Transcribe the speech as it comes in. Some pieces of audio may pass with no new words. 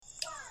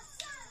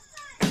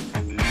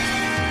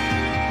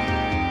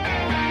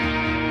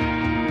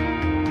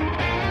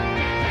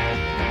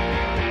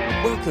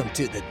Welcome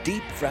to the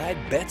Deep Fried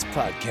Bets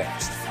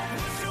Podcast.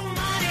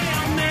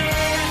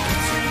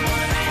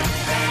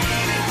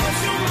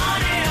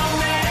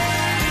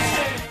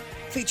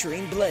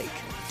 Featuring Blake,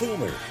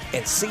 Boomer,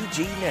 and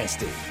CG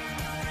Nasty.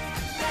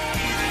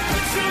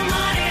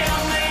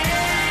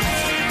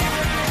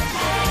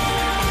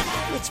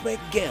 Let's make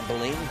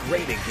gambling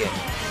great again.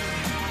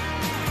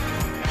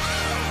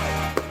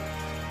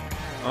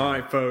 All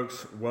right,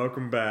 folks,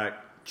 welcome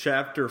back.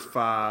 Chapter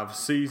 5,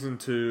 Season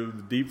 2,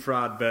 the Deep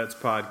Fried Bets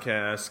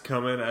Podcast,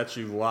 coming at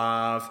you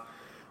live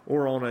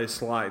or on a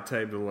slight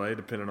tape delay,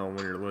 depending on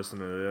when you're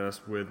listening to this,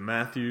 with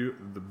Matthew,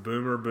 the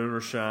Boomer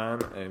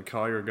Shine, and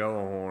Collier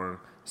Gullahorn.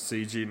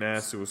 CG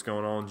Nasty, what's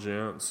going on,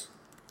 gents?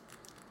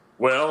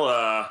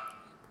 Well,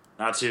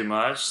 not too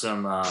much.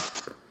 Some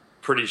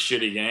pretty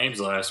shitty games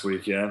last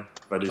weekend,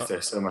 if I do say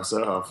so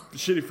myself.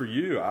 Shitty for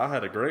you. I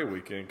had a great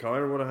weekend.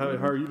 Collier,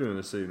 how are you doing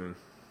this evening?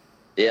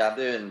 Yeah, I'm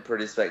doing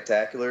pretty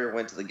spectacular.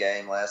 Went to the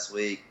game last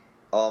week.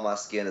 All my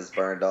skin is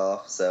burned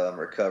off, so I'm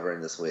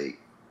recovering this week.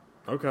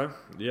 Okay,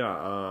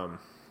 yeah.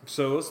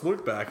 So let's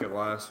look back at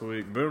last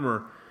week.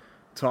 Boomer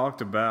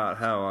talked about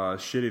how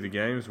shitty the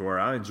games were.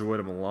 I enjoyed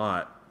them a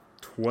lot.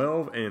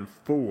 12-4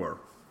 for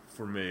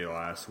me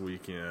last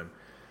weekend.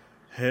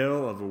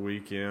 Hell of a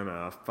weekend.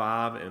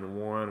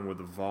 5-1 with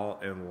the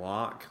vault and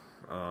lock.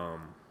 And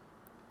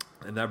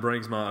that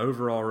brings my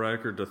overall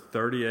record to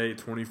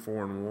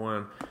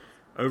 38-24-1.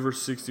 Over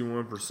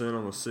 61%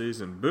 on the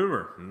season.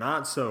 Boomer,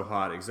 not so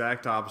hot.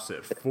 Exact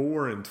opposite.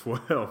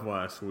 4-12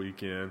 last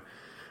weekend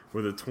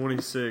with a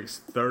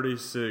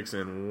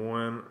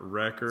 26-36-1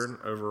 record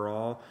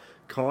overall.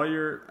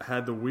 Collier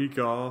had the week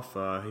off.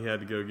 He had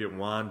to go get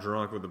wine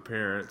drunk with the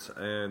parents,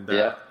 and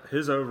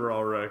his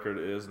overall record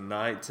is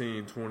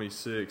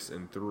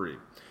 19-26-3.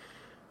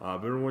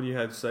 Boomer, what do you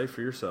have to say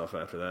for yourself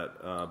after that?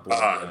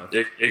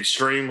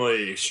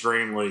 Extremely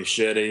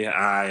shitty.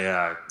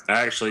 I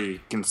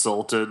actually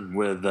consulted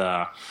with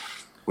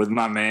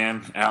my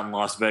man out in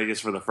Las Vegas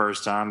for the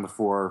first time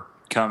before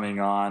coming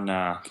on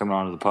to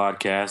the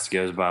podcast. He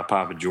goes by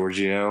Papa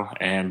Giorgio,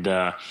 and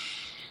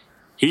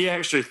he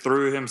actually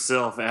threw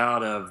himself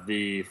out of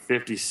the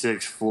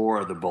 56th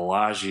floor of the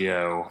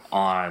Bellagio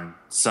on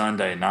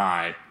Sunday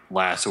night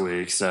last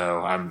week.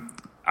 So I'm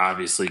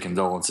obviously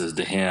condolences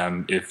to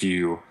him. If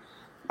you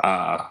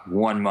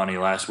won money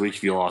last week,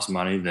 if you lost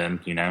money, then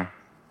he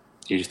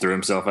just threw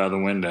himself out of the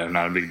window.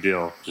 Not a big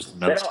deal. Just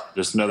another.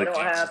 They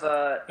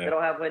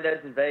don't have windows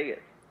in Vegas.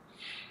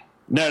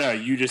 No.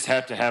 You just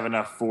have to have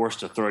enough force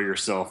to throw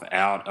yourself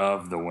out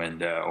of the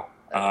window.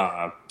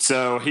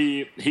 So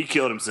he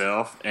killed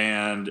himself,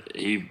 and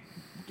he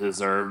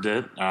deserved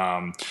it.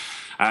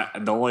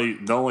 The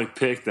only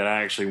pick that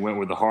I actually went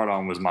with the heart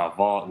on was my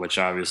vault, which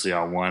obviously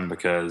I won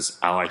because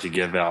I like to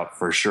give out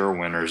for sure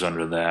winners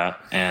under that.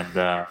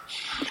 And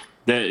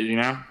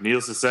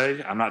needless to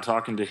say, I'm not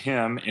talking to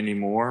him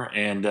anymore.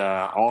 And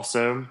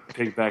also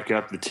picked back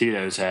up the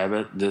Tito's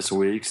habit this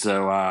week,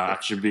 so I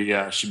should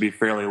be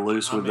fairly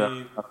loose with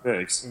my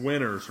picks.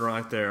 Winners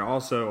right there.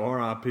 Also,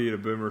 R.I.P. to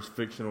Boomer's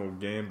fictional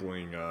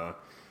gambling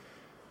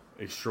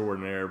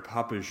extraordinaire,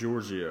 Papa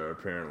Giorgio,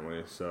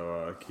 apparently.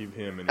 So keep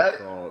him in your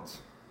thoughts.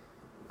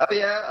 Oh,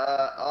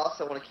 yeah. I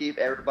also want to keep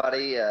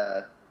everybody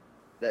that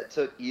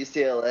took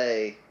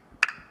UCLA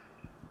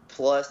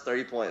plus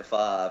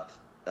 30.5,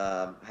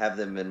 have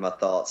them in my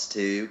thoughts,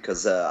 too,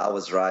 because I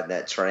was riding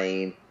that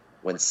train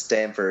when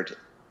Stanford,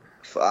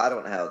 I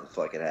don't know how the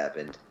fuck it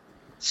happened,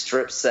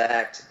 strip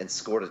sacked and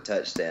scored a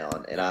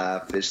touchdown, and I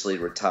officially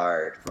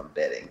retired from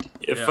betting.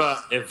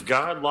 If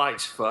God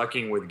likes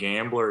fucking with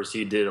gamblers,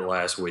 he did it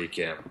last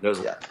weekend.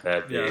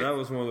 That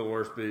was one of the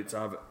worst beats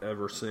I've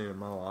ever seen in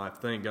my life.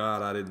 Thank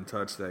God I didn't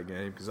touch that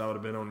game because I would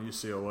have been on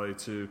UCLA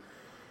too.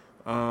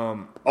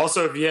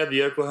 Also, if you had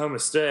the Oklahoma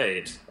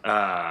State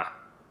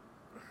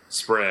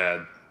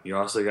spread, you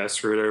also got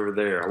screwed over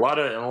there. A lot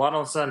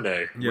on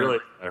Sunday. Yeah.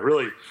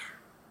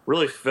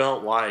 Really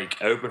felt like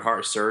open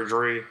heart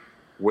surgery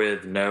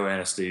with no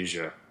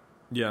anesthesia.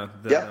 Yeah,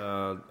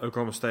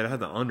 Oklahoma State, I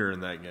had the under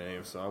in that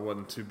game, so I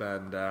wasn't too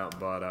bad in doubt.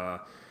 But,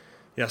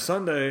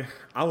 Sunday,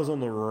 I was on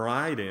the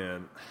right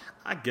end.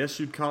 I guess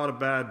you'd call it a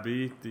bad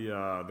beat,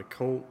 the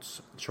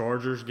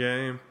Colts-Chargers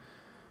game.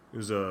 It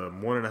was a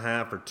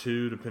 1.5 or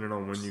 2, depending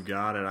on when you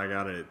got it. I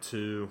got it at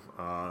 2.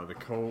 The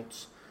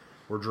Colts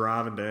were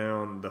driving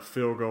down. The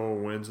field goal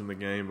wins in the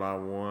game by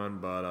 1,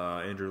 but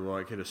Andrew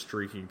Luck hit a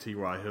streaking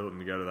T.Y. Hilton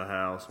to go to the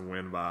house and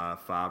win by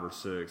 5 or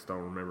 6.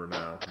 Don't remember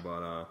now,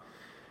 but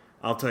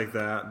I'll take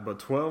that. But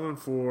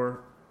 12-4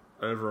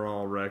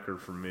 overall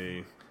record for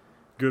me.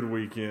 Good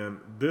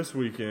weekend. This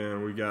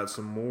weekend we got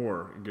some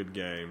more good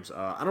games.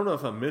 I don't know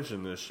if I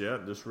mentioned this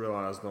yet. Just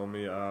realized on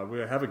me. We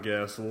have a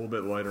guest a little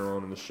bit later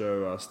on in the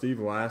show. Steve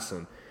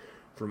Lassen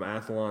from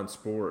Athlon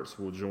Sports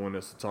will join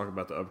us to talk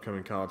about the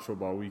upcoming college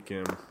football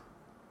weekend.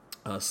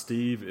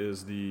 Steve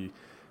is the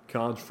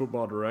college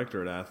football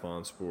director at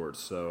Athlon Sports,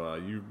 so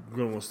you're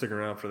going to want to stick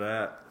around for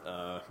that.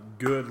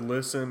 Good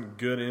listen,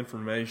 good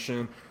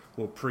information.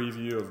 A little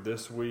preview of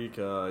this week.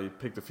 He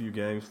picked a few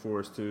games for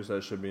us too, so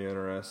that should be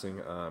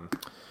interesting.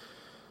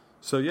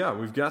 So, yeah,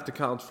 we've got the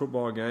college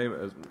football game.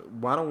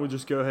 Why don't we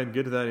just go ahead and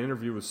get to that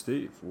interview with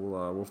Steve?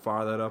 We'll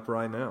fire that up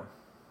right now.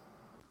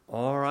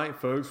 All right,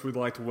 folks, we'd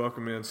like to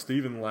welcome in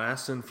Steven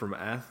Lassan from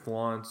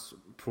Athlon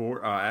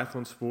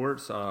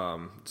Sports.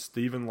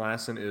 Steven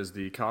Lassan is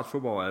the college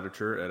football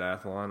editor at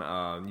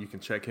Athlon. You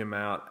can check him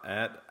out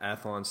at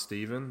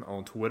AthlonSteven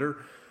on Twitter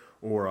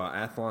or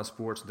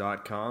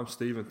athlonsports.com.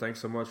 Steven,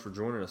 thanks so much for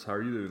joining us. How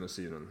are you doing this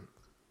evening?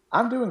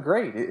 I'm doing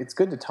great. It's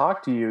good to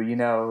talk to you. You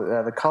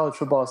know, the college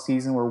football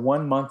season, we're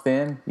 1 month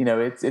in. You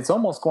know, it's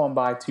almost going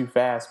by too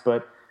fast,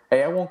 but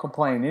hey, I won't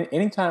complain.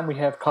 Anytime we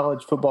have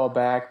college football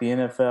back, the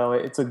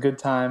NFL, it's a good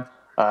time,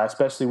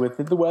 especially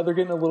with the weather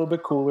getting a little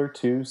bit cooler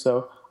too.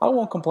 So I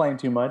won't complain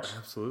too much.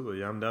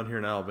 Absolutely. Yeah, I'm down here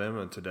in Alabama,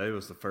 and today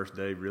was the first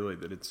day really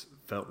that it's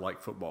felt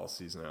like football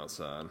season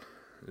outside.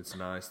 It's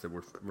nice that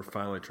we're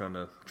finally trying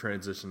to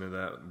transition to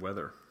that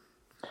weather.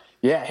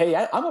 Yeah, hey,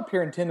 I'm up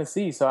here in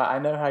Tennessee, so I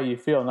know how you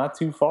feel. Not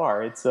too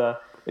far. It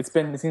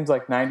seems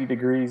like 90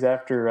 degrees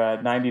after a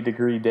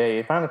 90-degree day.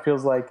 It kind of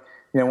feels like,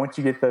 you know, once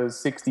you get those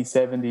 60,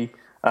 70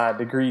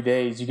 degree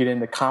days, you get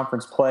into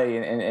conference play,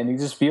 and it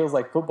just feels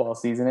like football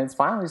season. And it's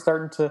finally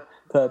starting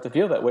to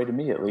feel that way to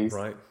me, at least.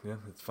 Right, yeah,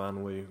 it's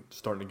finally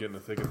starting to get in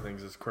the thick of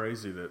things. It's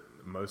crazy that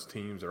most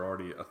teams are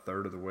already a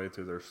third of the way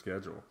through their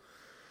schedule.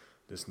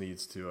 This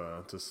needs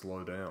to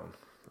slow down,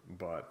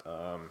 but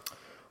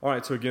all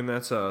right, so again,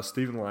 that's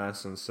Steven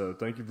Lassan. So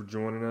thank you for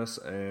joining us,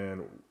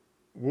 and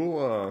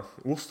we'll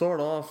start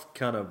off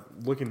kind of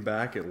looking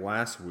back at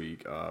last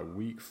week,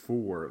 week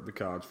 4 of the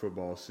college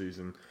football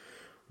season.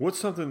 What's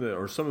some of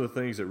the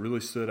things that really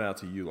stood out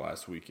to you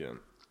last weekend?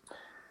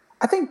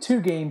 I think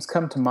 2 games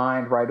come to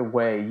mind right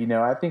away. You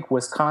know, I think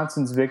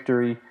Wisconsin's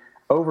victory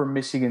over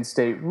Michigan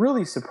State,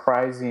 really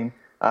surprising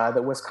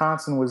that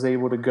Wisconsin was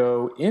able to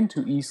go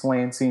into East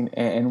Lansing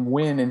and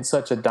win in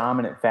such a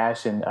dominant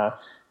fashion.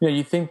 You know,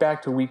 you think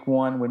back to week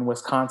 1 when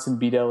Wisconsin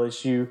beat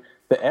LSU,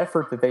 the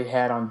effort that they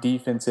had on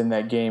defense in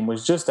that game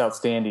was just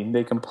outstanding.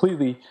 They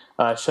completely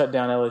shut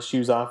down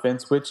LSU's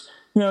offense, which,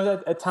 you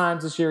know, at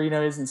times this year, you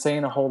know, isn't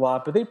saying a whole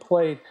lot, but they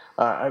played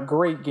a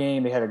great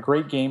game. They had a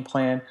great game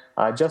plan.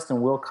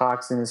 Justin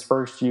Wilcox in his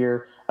first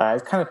year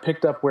has kind of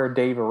picked up where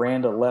Dave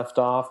Aranda left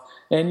off.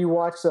 And you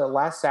watched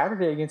last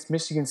Saturday against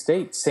Michigan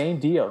State, same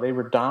deal. They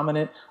were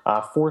dominant,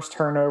 forced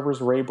turnovers,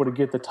 were able to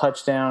get the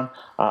touchdown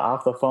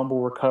off the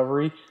fumble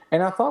recovery.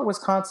 And I thought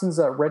Wisconsin's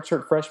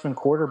redshirt freshman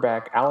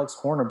quarterback, Alex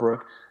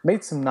Hornibrook,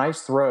 made some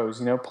nice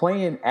throws. You know,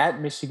 playing at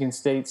Michigan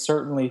State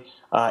certainly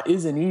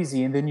isn't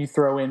easy. And then you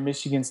throw in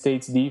Michigan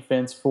State's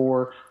defense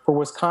for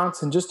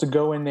Wisconsin just to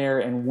go in there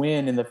and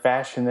win in the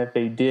fashion that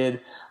they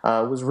did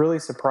was really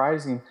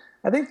surprising.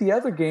 I think the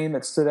other game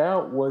that stood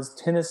out was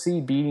Tennessee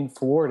beating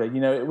Florida.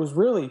 You know, it was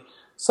really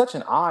such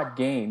an odd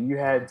game. You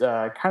had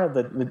kind of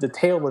the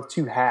tale of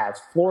 2 halves.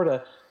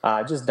 Florida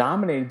just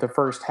dominated the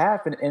first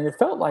half, and it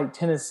felt like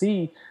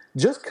Tennessee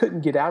just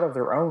couldn't get out of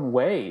their own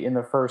way in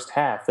the first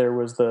half. There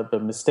was the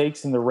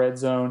mistakes in the red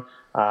zone,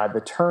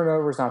 the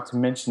turnovers, not to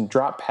mention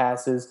drop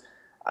passes.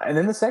 And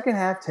then the second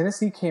half,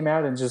 Tennessee came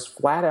out and just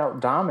flat out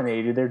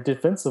dominated their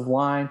defensive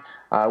line,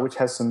 which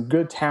has some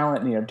good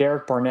talent. You know,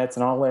 Derek Barnett's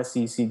an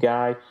all-SEC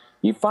guy.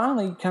 He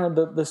finally kind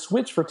of the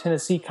switch for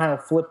Tennessee kind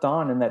of flipped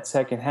on in that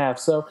second half.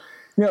 So,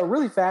 you know,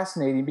 really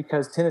fascinating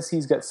because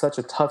Tennessee's got such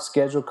a tough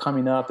schedule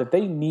coming up that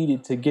they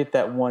needed to get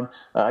that one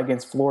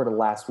against Florida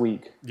last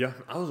week. Yeah,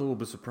 I was a little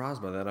bit surprised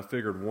by that. I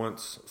figured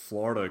once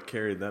Florida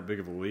carried that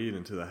big of a lead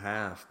into the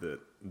half that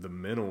the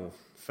mental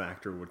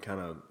factor would kind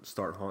of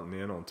start haunting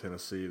in on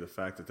Tennessee, the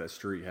fact that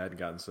streak hadn't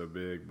gotten so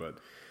big. But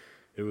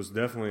it was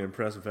definitely an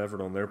impressive effort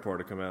on their part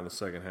to come out in the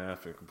second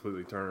half and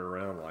completely turn it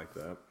around like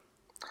that.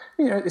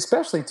 You know,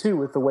 especially too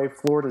with the way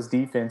Florida's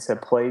defense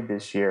had played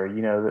this year.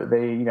 You know,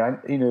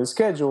 the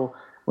schedule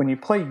when you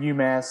play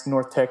UMass,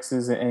 North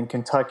Texas, and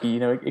Kentucky, you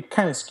know, it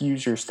kind of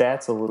skews your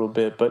stats a little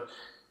bit. But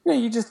you know,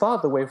 you just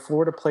thought the way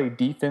Florida played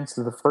defense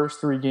in the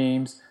first 3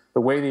 games, the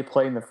way they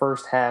played in the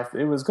first half,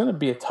 it was going to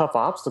be a tough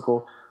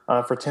obstacle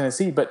for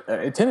Tennessee. But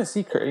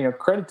Tennessee, you know,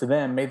 credit to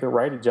them, made the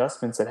right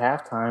adjustments at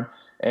halftime.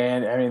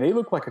 And, I mean, they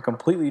looked like a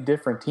completely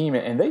different team,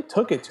 and they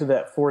took it to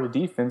that Florida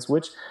defense,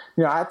 which,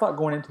 you know, I thought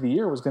going into the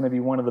year was going to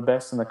be one of the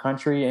best in the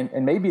country,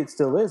 and maybe it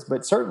still is,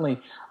 but certainly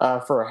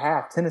for a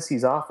half,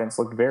 Tennessee's offense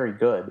looked very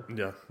good.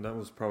 Yeah, that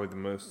was probably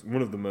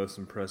one of the most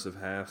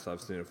impressive halves I've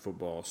seen in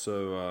football.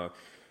 So,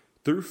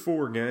 through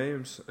 4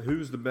 games,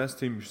 who's the best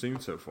team you've seen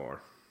so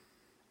far?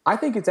 I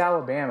think it's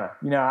Alabama.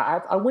 You know,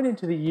 I went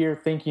into the year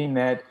thinking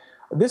that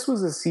this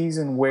was a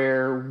season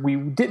where we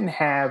didn't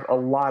have a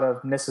lot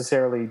of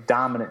necessarily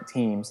dominant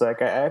teams.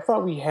 Like I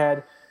thought we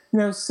had, you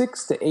know,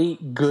 6 to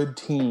 8 good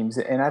teams,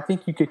 and I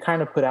think you could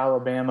kind of put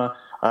Alabama.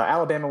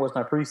 Alabama was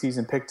my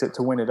preseason pick to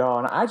win it all,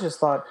 and I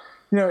just thought,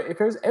 you know, if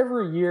there's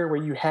ever a year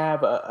where you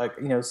have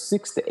a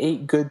 6 to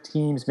 8 good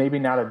teams, maybe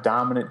not a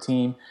dominant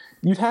team,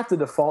 you'd have to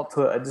default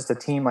to just a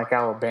team like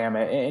Alabama,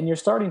 and you're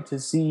starting to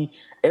see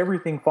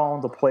everything fall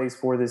into place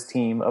for this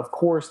team. Of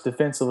course,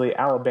 defensively,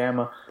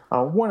 Alabama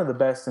one of the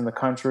best in the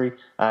country.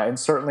 And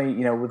certainly,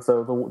 with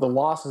the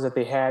losses that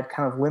they had,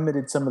 kind of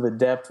limited some of the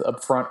depth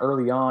up front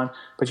early on.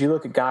 But you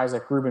look at guys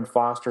like Reuben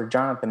Foster,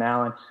 Jonathan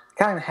Allen,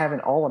 kind of having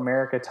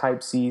All-America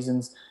type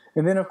seasons.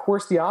 And then, of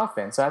course, the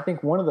offense. I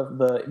think one of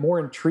the more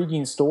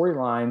intriguing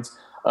storylines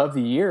of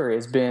the year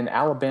has been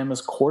Alabama's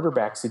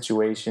quarterback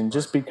situation,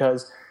 just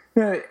because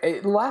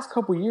the last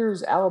couple of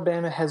years,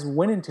 Alabama has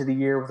went into the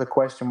year with a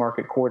question mark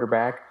at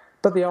quarterback,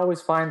 but they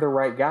always find the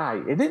right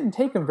guy. It didn't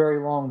take them very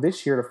long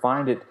this year to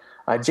find it.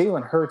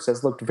 Jalen Hurts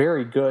has looked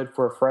very good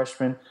for a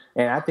freshman,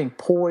 and I think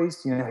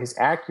poised, his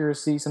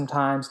accuracy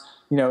sometimes,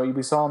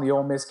 we saw in the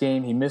Ole Miss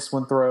game, he missed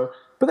one throw.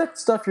 But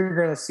that's stuff you're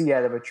going to see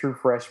out of a true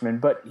freshman.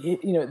 But,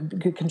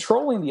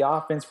 controlling the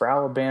offense for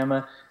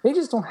Alabama, they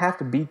just don't have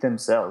to beat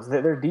themselves.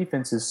 Their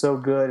defense is so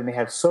good, and they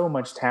have so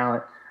much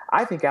talent.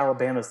 I think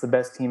Alabama's the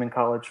best team in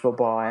college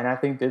football, and I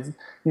think that,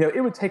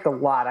 it would take a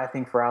lot, I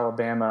think, for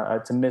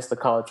Alabama to miss the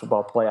college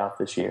football playoff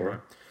this year. Right.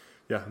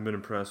 Yeah, I've been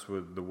impressed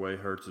with the way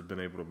Hurts has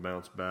been able to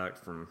bounce back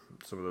from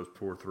some of those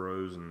poor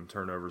throws and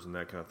turnovers and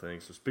that kind of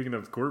thing. So speaking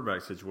of the quarterback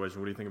situation,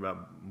 what do you think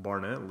about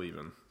Barnett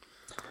leaving?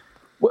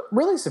 Well,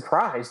 really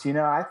surprised.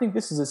 I think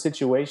this is a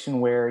situation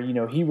where,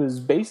 he was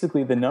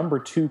basically the number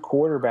 2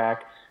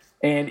 quarterback.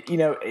 And,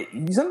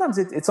 sometimes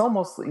it's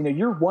almost,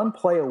 you're one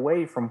play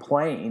away from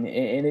playing,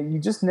 and you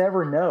just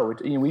never know.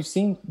 We've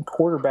seen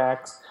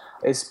quarterbacks,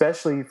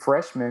 especially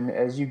freshmen,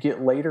 as you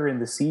get later in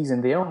the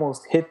season, they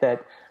almost hit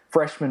that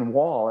freshman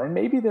wall. And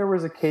maybe there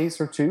was a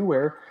case or two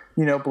where,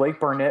 Blake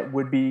Barnett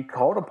would be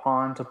called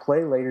upon to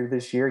play later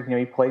this year.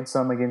 He played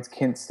some against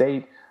Kent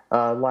State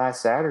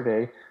last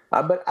Saturday.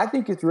 But I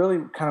think it's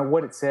really kind of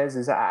what it says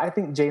is I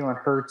think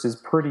Jalen Hurts is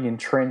pretty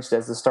entrenched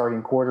as the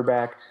starting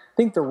quarterback. I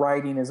think the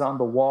writing is on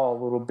the wall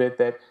a little bit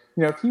that,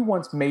 if he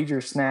wants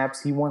major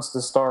snaps, he wants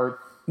to start,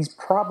 he's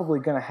probably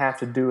going to have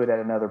to do it at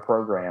another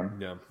program.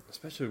 Yeah,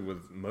 especially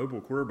with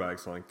mobile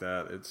quarterbacks like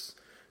that.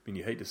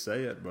 You hate to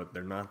say it, but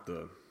they're not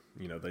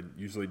they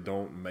usually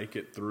don't make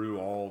it through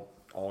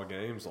all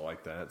games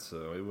like that.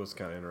 So it was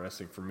kind of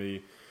interesting for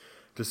me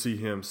to see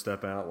him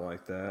step out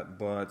like that.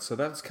 But so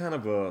that's kind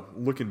of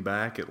looking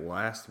back at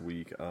last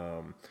week.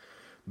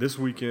 This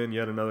weekend,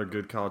 yet another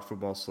good college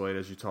football slate.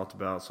 As you talked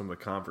about, some of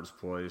the conference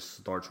play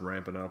starts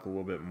ramping up a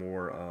little bit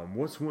more.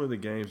 What's one of the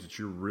games that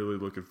you're really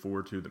looking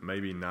forward to that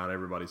maybe not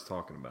everybody's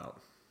talking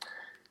about?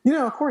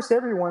 Of course,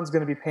 everyone's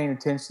going to be paying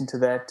attention to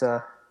that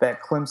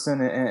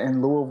Clemson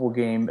and Louisville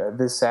game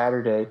this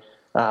Saturday.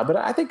 But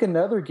I think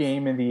another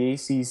game in the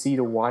ACC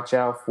to watch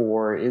out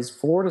for is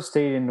Florida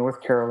State and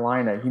North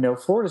Carolina.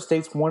 Florida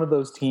State's one of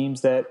those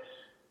teams that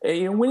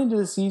went into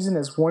the season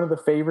as one of the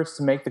favorites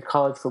to make the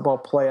college football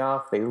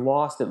playoff. They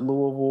lost at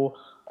Louisville,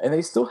 and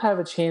they still have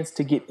a chance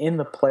to get in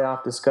the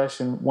playoff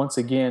discussion once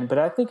again. But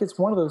I think it's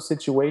one of those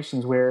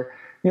situations where,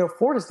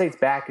 Florida State's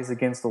back is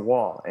against the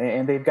wall,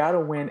 and they've got to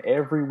win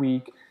every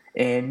week.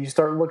 And you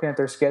start looking at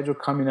their schedule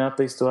coming up.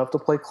 They still have to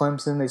play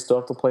Clemson. They still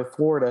have to play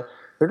Florida.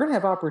 They're going to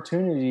have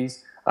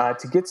opportunities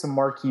to get some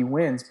marquee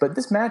wins. But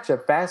this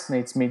matchup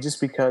fascinates me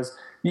just because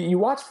you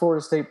watch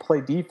Florida State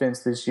play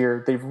defense this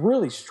year. They've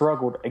really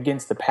struggled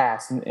against the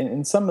pass.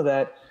 And some of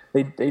that,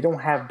 they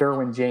don't have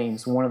Derwin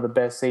James, one of the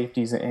best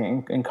safeties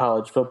in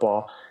college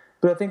football.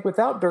 But I think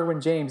without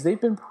Derwin James, they've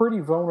been pretty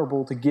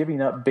vulnerable to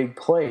giving up big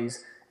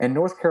plays. And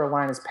North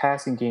Carolina's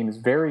passing game is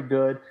very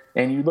good.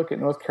 And you look at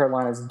North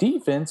Carolina's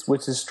defense,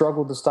 which has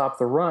struggled to stop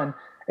the run.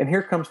 And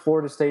here comes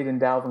Florida State and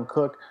Dalvin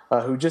Cook,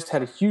 who just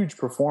had a huge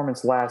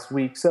performance last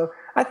week. So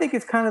I think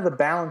it's kind of the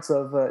balance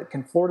of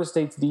can Florida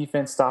State's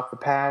defense stop the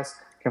pass?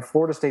 Can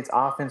Florida State's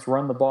offense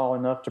run the ball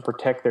enough to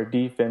protect their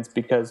defense?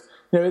 Because,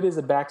 it is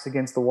a backs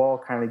against the wall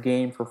kind of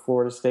game for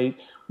Florida State.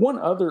 One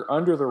other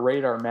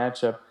under-the-radar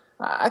matchup,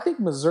 I think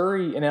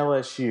Missouri and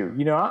LSU.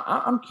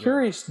 I'm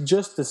curious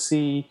just to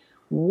see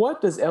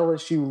what does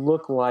LSU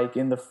look like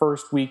in the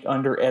first week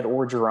under Ed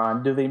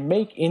Orgeron? Do they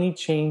make any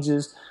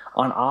changes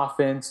on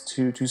offense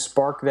to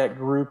spark that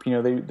group?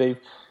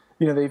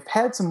 They've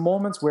had some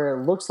moments where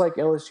it looks like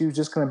LSU is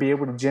just going to be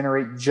able to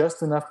generate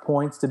just enough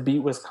points to beat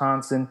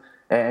Wisconsin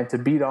and to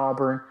beat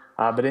Auburn,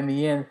 but in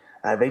the end,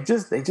 they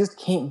just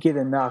can't get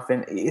enough,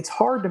 and it's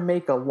hard to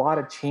make a lot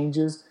of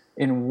changes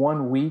in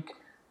 1 week.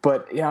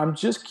 But I'm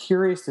just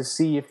curious to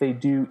see if they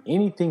do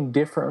anything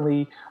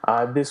differently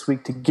this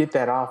week to get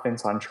that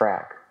offense on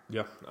track.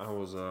 Yeah, I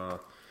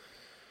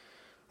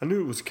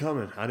knew it was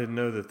coming. I didn't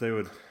know that they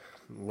would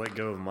let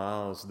go of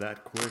Miles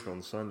that quick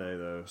on Sunday,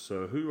 though.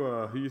 So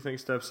who you think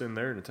steps in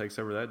there and takes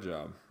over that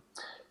job?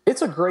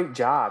 It's a great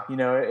job.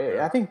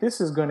 I think this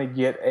is going to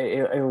get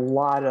a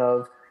lot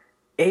of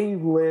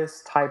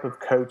A-list type of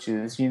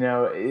coaches. The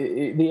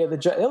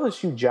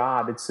LSU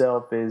job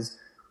itself is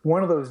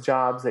one of those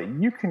jobs that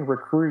you can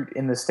recruit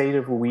in the state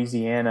of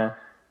Louisiana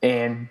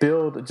and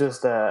build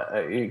just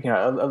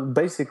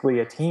basically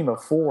a team of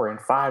 4- and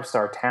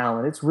 5-star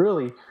talent. It's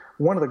really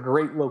one of the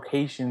great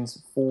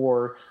locations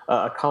for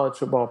a college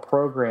football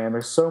program.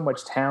 There's so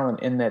much talent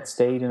in that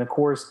state. And, of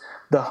course,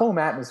 the home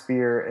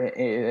atmosphere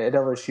at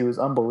LSU is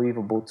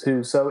unbelievable,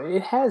 too. So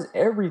it has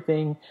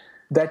everything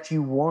that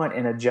you want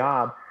in a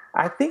job.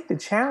 I think the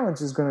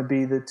challenge is going to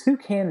be the two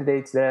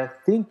candidates that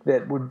I think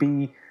that would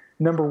be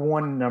number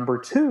one and number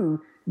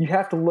two. You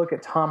have to look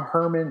at Tom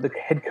Herman, the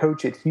head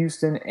coach at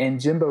Houston, and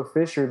Jimbo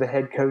Fisher, the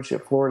head coach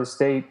at Florida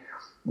State.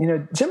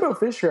 Jimbo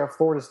Fisher at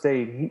Florida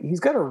State,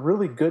 he's got a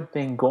really good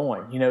thing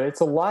going.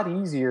 It's a lot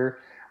easier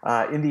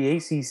in the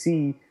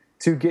ACC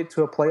to get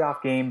to a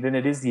playoff game than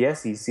it is the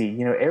SEC.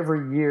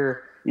 Every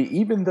year,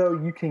 even though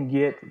you can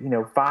get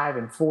 5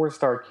 and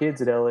 4-star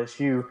kids at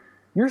LSU,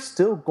 you're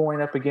still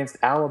going up against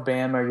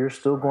Alabama. You're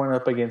still going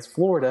up against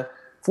Florida.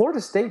 Florida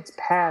State's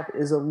path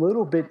is a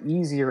little bit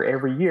easier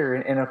every year,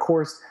 and of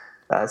course.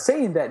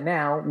 Saying that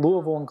now,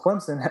 Louisville and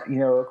Clemson,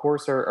 of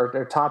course,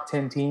 are top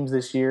 10 teams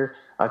this year.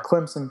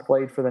 Clemson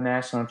played for the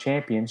national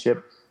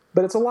championship.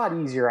 But it's a lot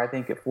easier, I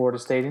think, at Florida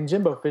State. And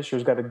Jimbo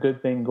Fisher's got a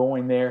good thing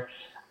going there.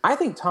 I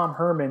think Tom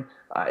Herman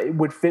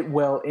would fit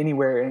well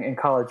anywhere in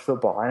college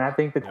football. And I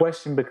think the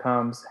question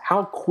becomes,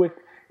 how quick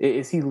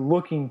is he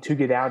looking to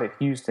get out at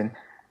Houston?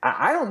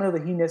 I don't know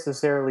that he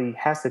necessarily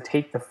has to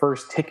take the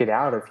first ticket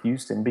out of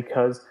Houston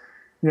because –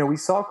 we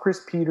saw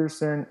Chris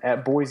Peterson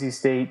at Boise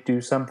State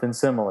do something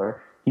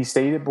similar. He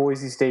stayed at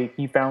Boise State.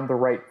 He found the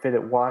right fit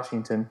at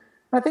Washington.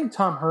 I think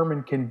Tom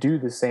Herman can do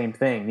the same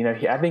thing.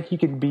 I think he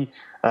could be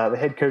the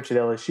head coach at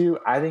LSU.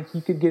 I think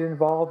he could get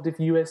involved if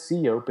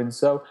USC opens.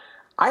 So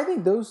I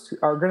think those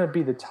are going to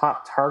be the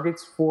top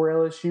targets for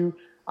LSU.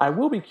 I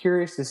will be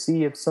curious to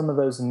see if some of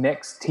those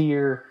next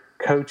tier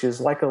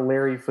coaches like a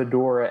Larry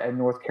Fedora at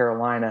North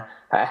Carolina,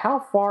 how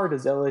far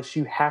does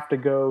LSU have to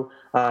go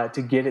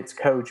to get its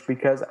coach?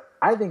 Because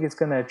I think it's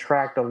going to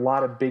attract a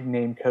lot of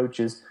big-name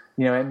coaches,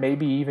 and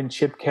maybe even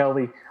Chip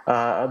Kelly,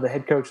 the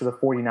head coach of the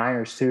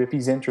 49ers, too, if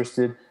he's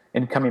interested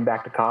in coming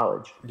back to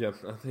college. Yeah,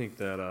 I think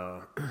that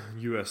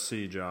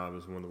USC job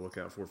is one to look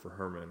out for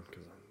Herman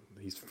because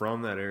he's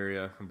from that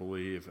area, I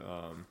believe.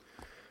 So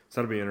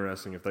that'll be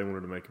interesting if they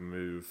wanted to make a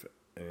move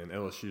and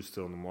LSU's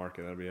still in the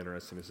market. That'll be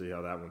interesting to see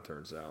how that one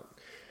turns out.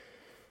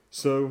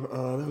 So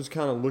that was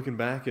kind of looking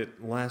back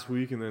at last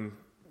week and then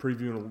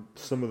previewing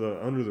some of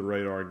the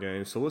under-the-radar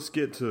games. So let's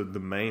get to the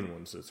main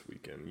ones this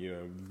weekend.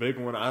 The big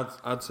one,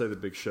 I'd say the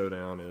big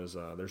showdown is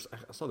I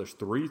saw there's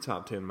 3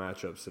 top 10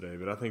 matchups today,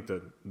 but I think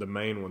the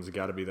main one's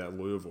got to be that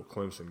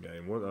Louisville-Clemson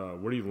game. What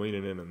are you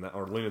leaning in that,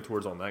 or leaning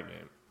towards on that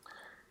game?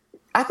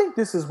 I think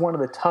this is one of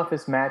the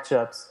toughest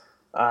matchups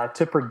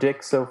to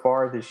predict so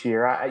far this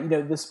year.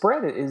 The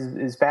spread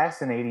is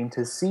fascinating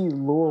to see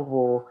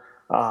Louisville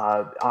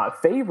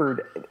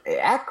favored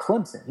at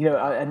Clemson.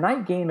 A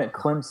night game at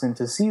Clemson,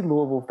 to see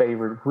Louisville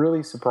favored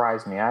really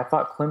surprised me. I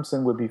thought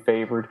Clemson would be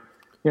favored,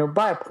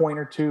 by a point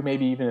or two,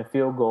 maybe even a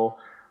field goal.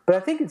 But I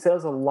think it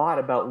says a lot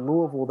about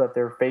Louisville that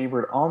they're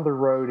favored on the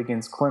road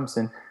against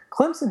Clemson.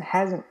 Clemson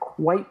hasn't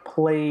quite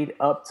played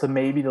up to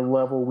maybe the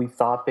level we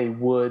thought they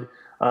would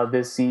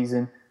this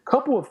season.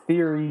 Couple of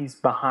theories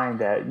behind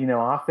that.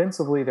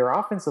 Offensively, their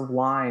offensive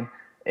line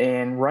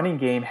and running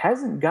game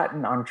hasn't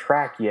gotten on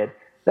track yet.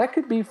 That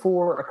could be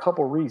for a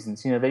couple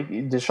reasons.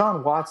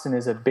 Deshaun Watson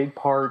is a big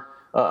part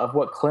of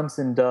what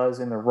Clemson does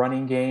in the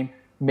running game.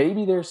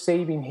 Maybe they're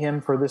saving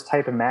him for this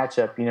type of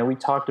matchup. We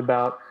talked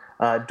about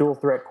dual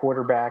threat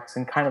quarterbacks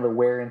and kind of the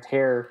wear and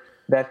tear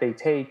that they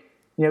take.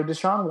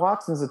 Deshaun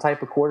Watson's the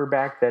type of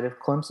quarterback that if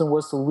Clemson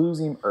was to lose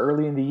him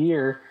early in the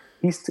year,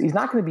 he's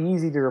not going to be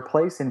easy to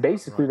replace, and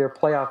basically their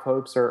playoff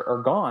hopes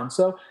are gone.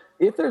 So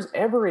if there's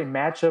ever a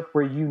matchup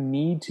where you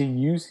need to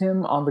use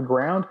him on the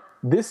ground,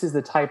 this is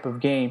the type of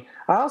game.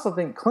 I also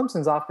think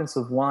Clemson's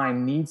offensive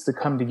line needs to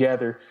come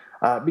together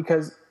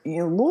because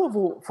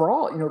Louisville, for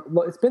all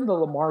it's been the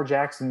Lamar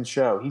Jackson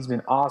show. He's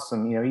been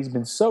awesome. He's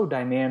been so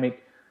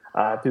dynamic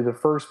through the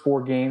first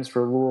 4 games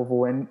for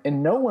Louisville,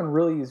 and no one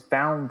really has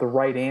found the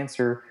right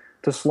answer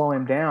to slow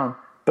him down.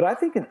 But I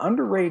think an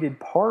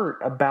underrated part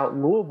about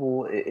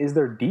Louisville is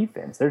their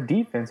defense. Their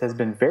defense has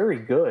been very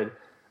good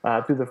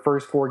through the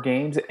first 4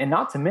 games. And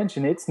not to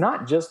mention, it's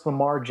not just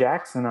Lamar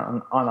Jackson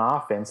on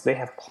offense. They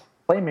have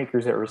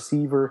playmakers at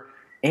receiver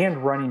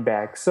and running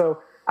back.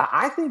 So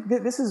I think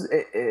that this is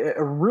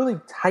a really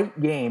tight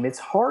game. It's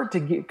hard to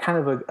get kind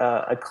of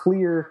a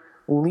clear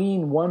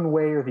lean one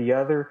way or the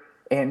other.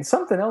 And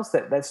something else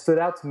that stood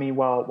out to me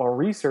while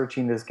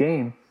researching this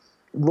game,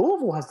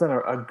 Louisville has done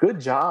a good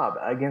job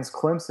against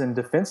Clemson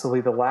defensively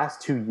the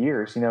last 2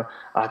 years.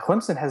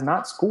 Clemson has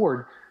not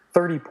scored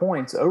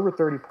over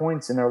 30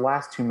 points in their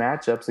last 2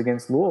 matchups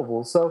against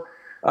Louisville. So,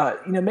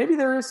 maybe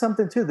there is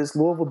something to this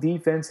Louisville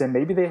defense, and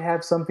maybe they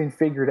have something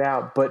figured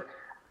out. But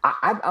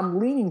I'm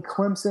leaning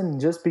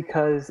Clemson just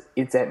because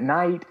it's at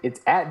night,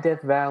 it's at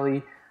Death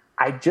Valley.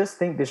 I just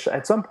think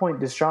at some point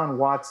Deshaun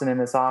Watson in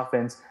this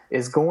offense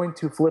is going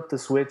to flip the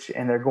switch,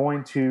 and they're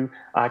going to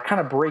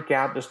kind of break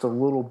out just a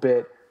little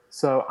bit.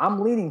 So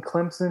I'm leaning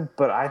Clemson,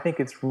 but I think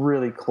it's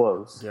really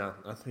close. Yeah,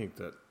 I think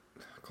that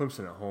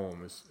Clemson at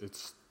home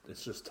it's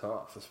just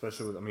tough,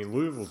 especially with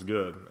Louisville's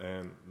good,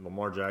 and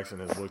Lamar Jackson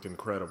has looked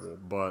incredible,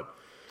 but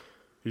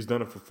he's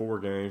done it for 4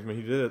 games.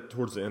 He did it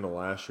towards the end of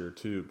last year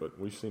too, but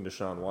we've seen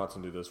Deshaun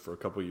Watson do this for a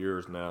couple of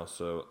years now,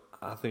 so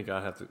I think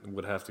I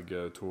would have to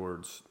go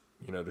towards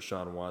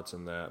Deshaun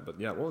Watson that. But,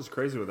 yeah, what was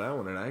crazy with that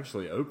one, it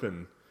actually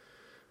opened –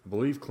 I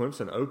believe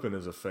Clemson opened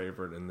as a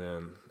favorite, and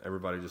then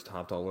everybody just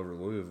hopped all over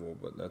Louisville.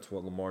 But that's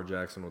what Lamar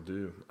Jackson will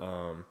do.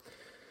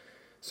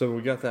 So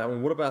we got that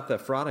one. What about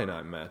that Friday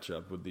night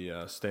matchup with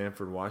the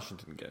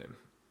Stanford-Washington game?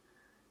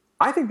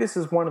 I think this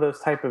is one of those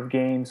type of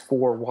games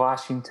for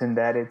Washington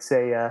that it's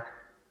a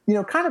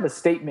kind of a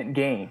statement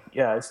game.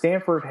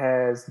 Stanford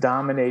has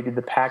dominated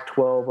the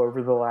Pac-12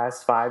 over the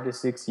last 5 to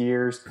 6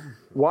 years.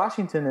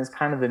 Washington is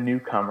kind of the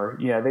newcomer.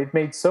 They've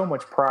made so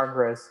much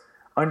progress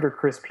under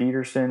Chris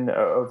Peterson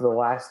over the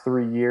last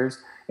 3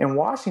 years. And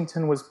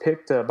Washington was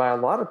picked by a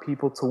lot of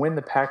people to win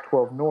the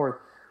Pac-12 North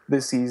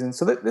this season.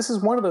 So this is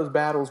one of those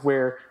battles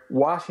where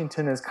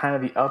Washington is kind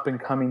of the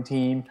up-and-coming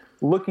team,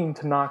 looking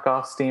to knock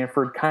off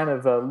Stanford, kind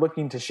of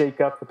looking to shake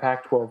up the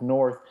Pac-12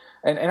 North.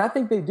 And I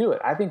think they do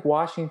it. I think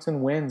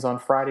Washington wins on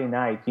Friday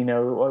night.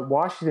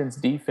 Washington's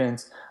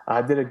defense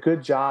did a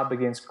good job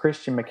against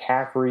Christian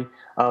McCaffrey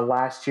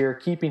last year,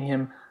 keeping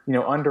him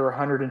under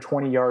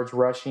 120 yards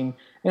rushing.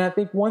 And I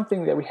think one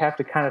thing that we have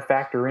to kind of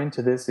factor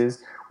into this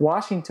is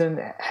Washington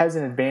has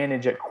an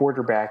advantage at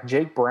quarterback.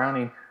 Jake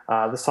Browning,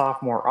 the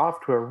sophomore,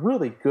 off to a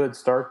really good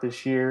start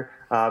this year,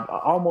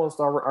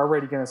 almost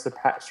already going to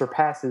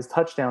surpass his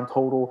touchdown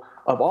total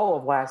of all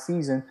of last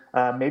season,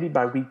 maybe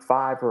by week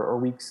 5 or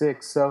week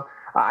 6. So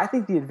I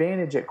think the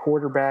advantage at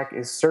quarterback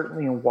is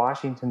certainly in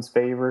Washington's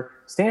favor.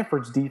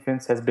 Stanford's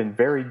defense has been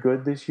very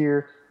good this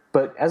year,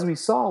 but as we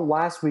saw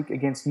last week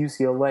against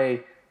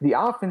UCLA, the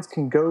offense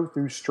can go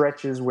through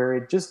stretches where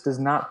it just does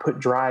not put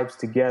drives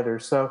together.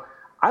 So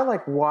I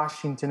like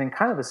Washington in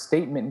kind of a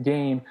statement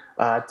game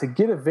to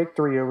get a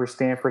victory over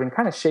Stanford and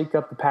kind of shake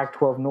up the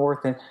Pac-12 North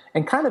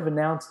and kind of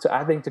announce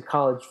to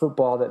college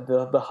football that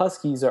the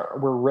Huskies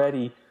were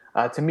ready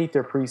to meet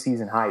their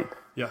preseason hype.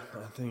 Yeah,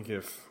 I think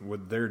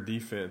with their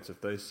defense, if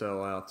they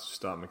sell out to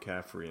stop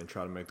McCaffrey and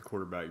try to make the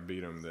quarterback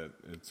beat them, that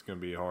it's going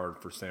to be hard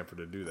for Stanford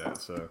to do that.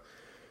 So,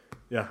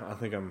 yeah, I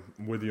think I'm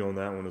with you on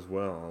that one as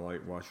well. I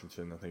like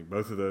Washington. I think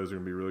both of those are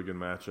going to be really good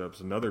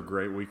matchups. Another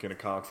great weekend of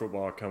college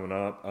football coming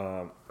up.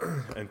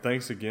 And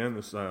thanks again.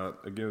 This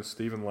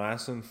Stephen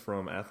Lasson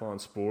from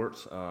Athlon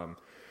Sports.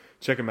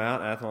 Check him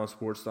out,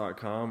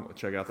 athlonsports.com.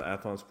 Check out the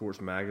Athlon Sports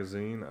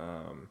magazine.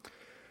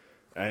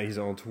 He's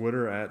on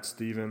Twitter at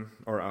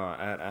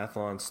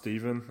Athlon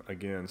Steven.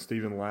 Again,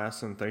 Stephen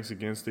Lasson. Thanks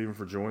again, Stephen,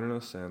 for joining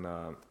us, and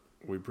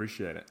we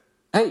appreciate it.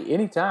 Hey,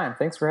 anytime.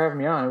 Thanks for having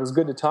me on. It was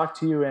good to talk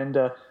to you, and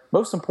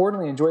most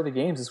importantly, enjoy the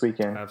games this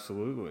weekend.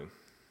 Absolutely.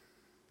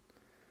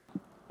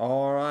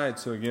 All right.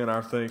 So, again,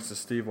 our thanks to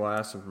Steve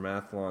Lasson from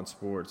Athlon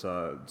Sports.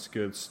 It's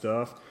good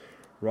stuff.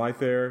 Right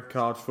there,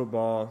 college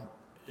football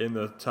in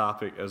the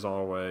topic, as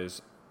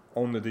always,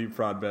 on the Deep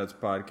Fried Bets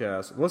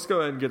podcast. Let's go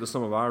ahead and get to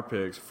some of our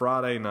picks.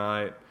 Thursday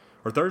night,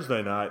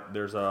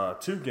 there's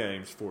 2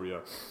 games for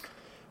you.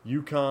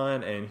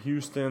 UConn and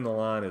Houston, the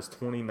line is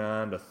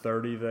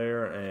 29-30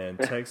 there, and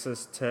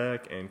Texas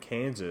Tech and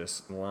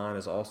Kansas, the line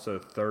is also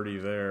 30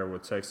 there,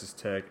 with Texas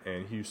Tech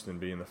and Houston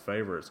being the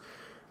favorites.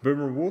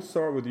 Boomer, we'll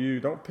start with you.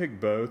 Don't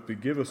pick both,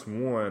 but give us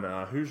one.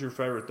 Who's your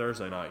favorite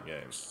Thursday night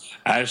game?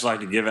 I just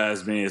like to give out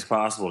as many as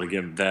possible to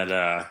get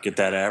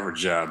that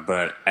average up,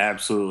 but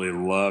absolutely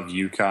love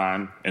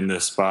UConn in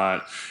this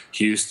spot.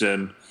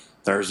 Houston,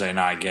 Thursday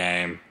night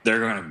game, they're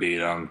going to beat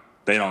them.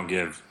 They don't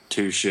give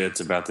 2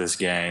 shits about this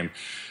game.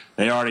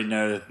 They already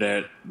know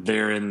that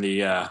they're in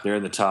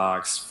the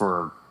talks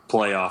for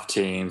playoff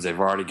teams. They've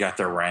already got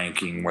their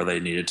ranking where they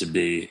need it to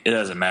be. It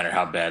doesn't matter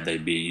how bad they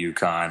beat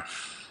UConn.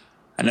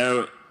 I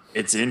know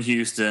it's in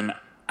Houston.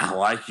 I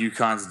like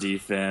UConn's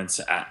defense.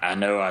 I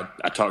know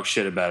I talked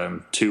shit about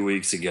them 2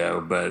 weeks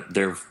ago, but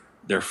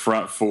they're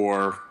front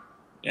 4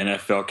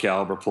 NFL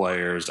caliber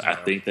players. I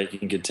think they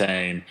can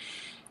contain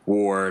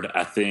Ward.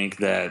 I think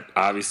that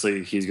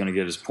obviously he's going to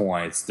get his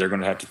points. They're going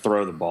to have to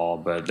throw the ball,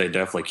 but they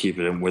definitely keep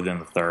it within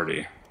the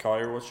 30.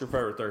 Collier, what's your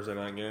favorite Thursday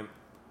night game?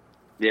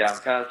 Yeah, I'm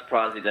kind of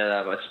surprised he doesn't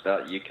have much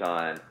about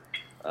UConn.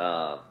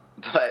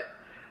 But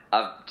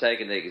I've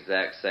taken the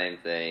exact same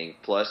thing.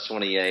 Plus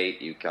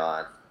 28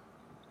 UConn.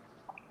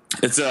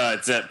 It's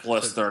at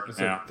plus 30 it's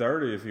now. At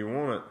 30 if you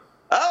want it.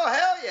 Oh,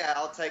 hell yeah.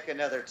 I'll take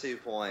another 2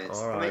 points.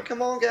 All right. I mean,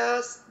 come on,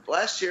 guys.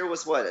 Last year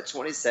was, what, a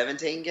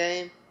 2017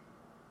 game?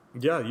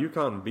 Yeah,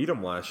 UConn beat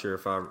them last year,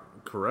 if I'm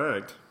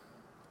correct.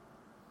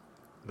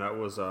 That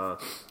was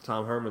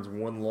Tom Herman's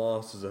one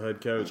loss as a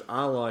head coach.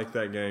 I like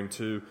that game,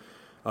 too.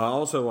 I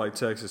also like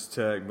Texas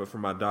Tech, but for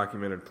my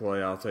documented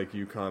play, I'll take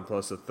UConn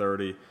plus a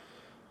 30.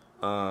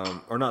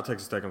 Or not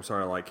Texas Tech, I'm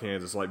sorry, I like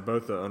Kansas. Like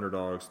both the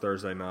underdogs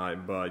Thursday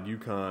night, but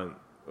UConn,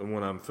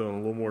 when I'm feeling a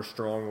little more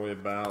strongly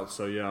about.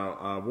 So,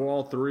 yeah, well,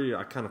 all 3,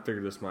 I kind of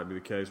figured this might be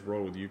the case.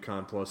 Roll with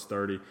UConn plus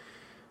 30.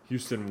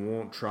 Houston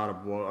won't try to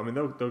blow. I mean,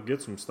 they'll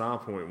get some style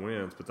point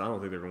wins, but I don't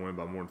think they're going to win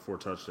by more than 4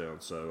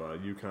 touchdowns. So,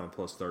 UConn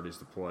plus 30 is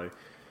the play.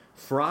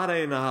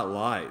 Friday Night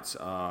Lights,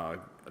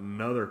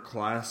 another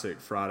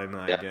classic Friday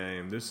night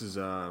game. This is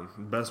the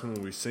best one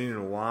we've seen in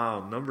a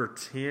while. Number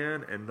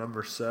 10 and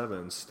number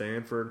 7,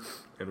 Stanford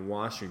and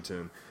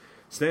Washington.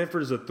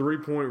 Stanford is a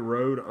 3-point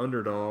road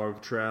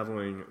underdog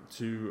traveling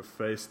to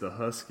face the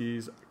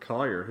Huskies.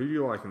 Collier, who do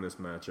you like in this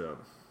matchup?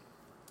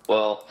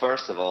 Well,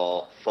 first of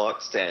all,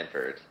 fuck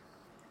Stanford.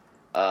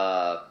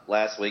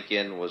 Last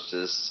weekend was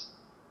just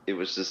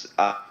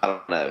I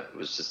don't know, it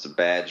was just a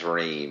bad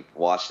dream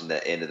watching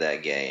the end of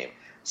that game.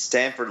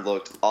 Stanford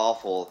looked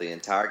awful the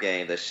entire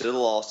game. They should have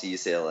lost to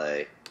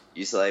UCLA.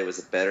 UCLA was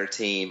a better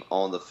team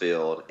on the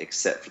field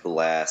except for the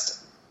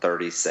last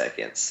 30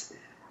 seconds.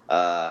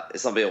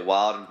 It's going to be a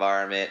wild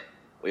environment.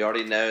 We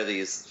already know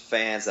these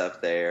fans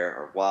up there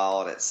are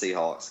wild at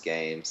Seahawks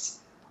games.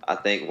 I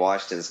think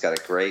Washington's got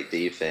a great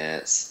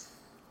defense,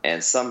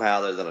 and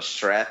somehow they're going to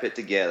strap it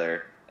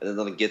together, and they're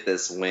going to get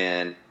this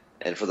win.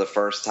 And for the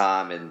first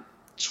time in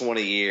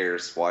 20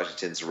 years,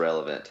 Washington's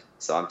relevant.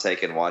 So I'm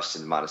taking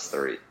Washington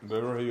 -3.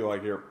 Boomer, who do you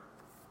like here?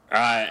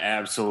 I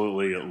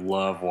absolutely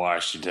love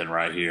Washington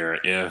right here.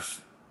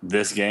 If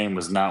this game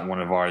was not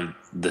one of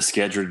the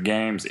scheduled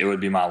games, it would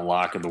be my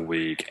lock of the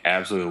week.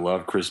 Absolutely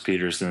love Chris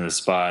Peterson in this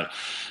spot.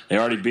 They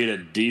already beat a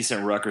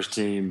decent Rutgers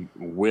team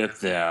with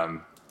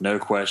them, no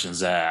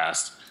questions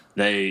asked.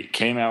 They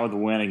came out with a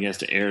win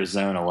against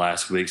Arizona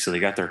last week, so they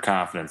got their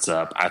confidence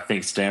up. I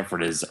think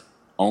Stanford is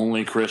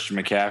only Christian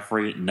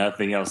McCaffrey,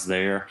 nothing else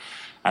there.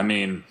 I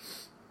mean,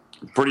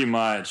 pretty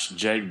much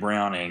Jake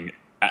Browning,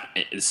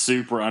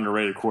 super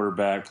underrated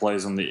quarterback,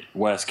 plays on the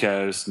West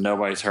Coast.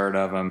 Nobody's heard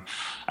of him.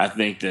 I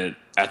think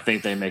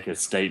they make a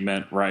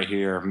statement right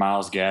here.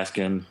 Myles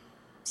Gaskin,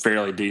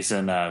 fairly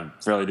decent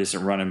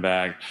running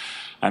back.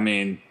 I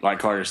mean, like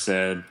Carter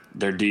said,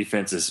 their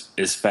defense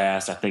is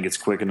fast. I think it's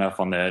quick enough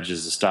on the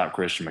edges to stop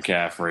Christian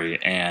McCaffrey,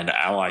 and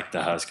I like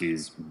the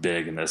Huskies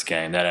big in this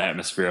game. That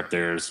atmosphere up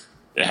there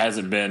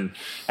hasn't been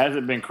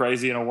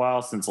crazy in a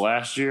while since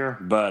last year,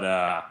 but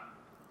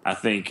I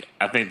think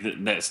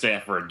that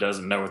Stanford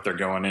doesn't know what they're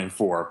going in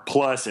for.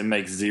 Plus, it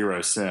makes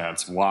zero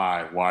sense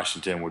why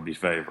Washington would be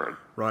favored.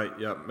 Right,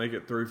 yep. Make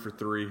it 3 for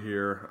 3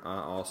 here. I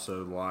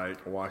also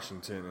like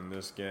Washington in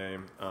this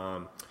game.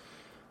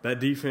 That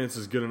defense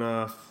is good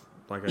enough,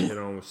 like I hit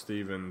on with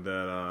Steven,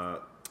 that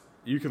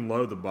you can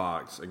load the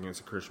box against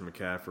a Christian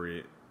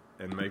McCaffrey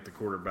and make the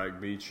quarterback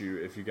beat you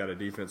if you got a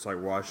defense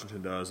like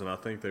Washington does, and I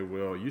think they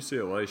will.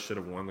 UCLA should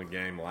have won the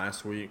game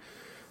last week.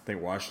 I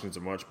think Washington's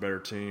a much better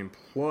team.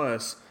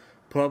 Plus,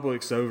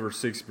 Public's over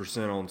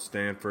 60% on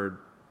Stanford.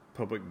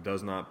 Public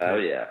does not pick. Oh,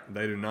 yeah.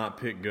 They do not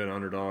pick good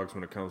underdogs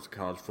when it comes to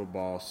college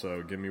football,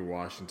 so give me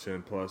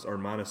Washington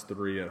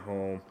 -3 at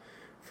home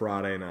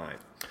Friday night.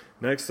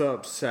 Next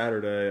up,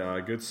 Saturday,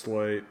 good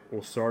slate.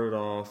 We'll start it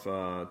off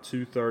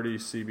 2:30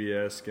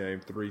 CBS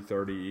game,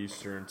 3:30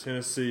 Eastern.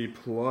 Tennessee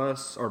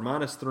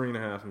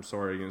 -3.5. I'm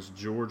sorry, against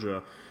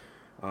Georgia.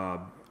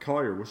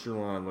 Collier, what's your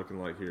line looking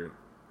like here?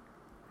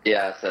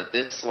 Yeah, so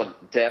this one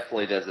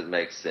definitely doesn't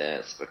make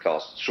sense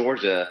because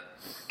Georgia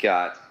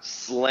got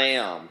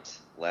slammed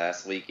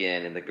last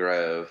weekend in the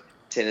Grove.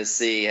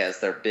 Tennessee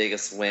has their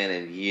biggest win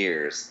in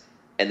years,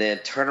 and then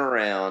turn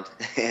around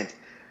and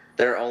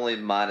they're only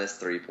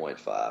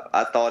 -3.5.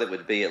 I thought it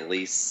would be at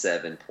least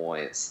 7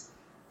 points.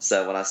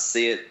 So when I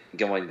see it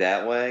going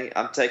that way,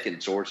 I'm taking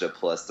Georgia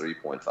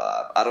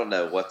 +3.5. I don't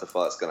know what the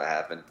fuck's going to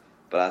happen,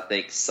 but I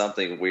think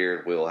something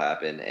weird will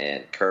happen,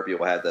 and Kirby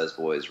will have those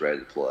boys ready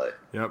to play.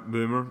 Yep,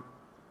 Boomer.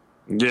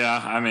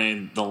 Yeah, I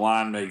mean, the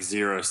line makes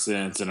zero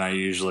sense, and I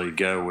usually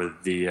go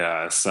with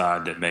the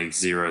side that makes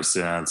zero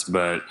sense.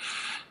 But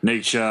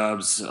Nick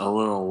Chubb's a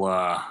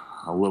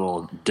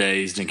little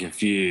dazed and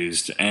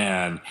confused,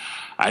 and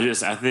I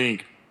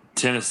think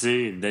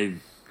Tennessee,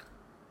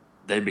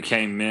 they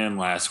became men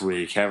last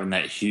week, having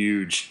that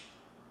huge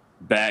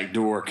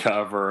backdoor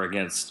cover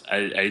against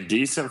a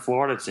decent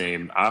Florida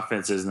team.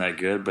 Offense isn't that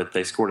good, but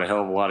they scored a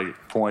hell of a lot of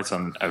points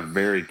on a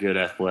very good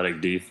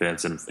athletic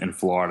defense in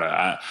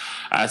Florida.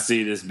 I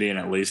see this being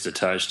at least a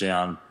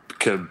touchdown,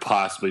 could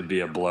possibly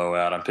be a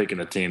blowout. I'm picking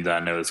a team that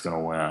I know is going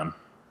to win.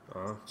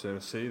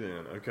 Tennessee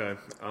then. Okay.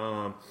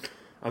 I'm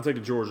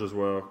taking Georgia as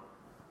well.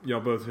 Y'all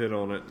both hit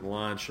on it. The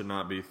line should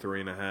not be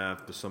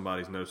 3.5. Does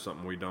somebody's know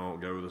something we don't?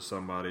 Go with the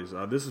somebody's.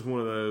 This is one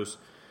of those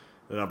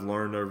that I've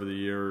learned over the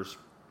years.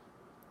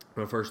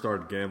 When I first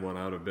started gambling,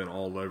 I would have been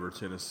all over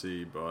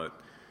Tennessee, but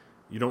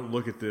you don't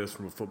look at this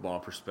from a football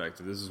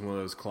perspective. This is one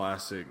of those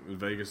classic.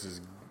 Vegas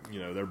is,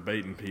 they're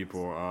baiting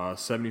people.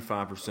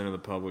 75% of the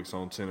public's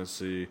on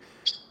Tennessee.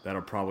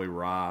 That'll probably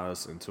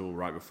rise until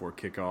right before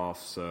kickoff.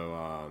 So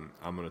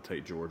I'm going to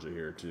take Georgia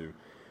here too.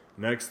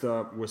 Next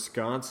up,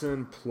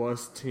 Wisconsin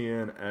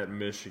 +10 at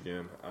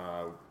Michigan.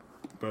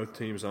 Both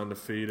teams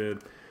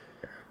undefeated.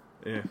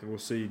 Yeah, we'll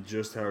see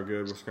just how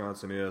good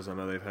Wisconsin is. I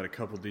know they've had a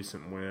couple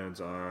decent wins.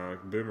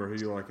 Boomer, who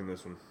you like in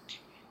this one?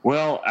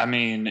 Well, I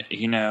mean,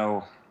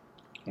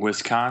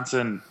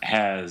 Wisconsin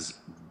has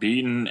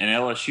beaten an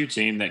LSU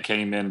team that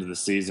came into the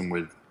season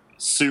with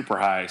super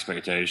high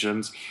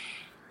expectations.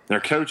 Their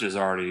coach is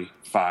already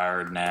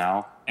fired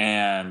now.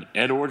 And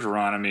Ed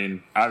Orgeron, I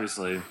mean,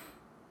 obviously,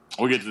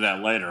 we'll get to that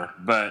later.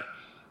 But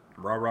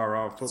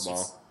Rah,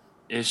 football.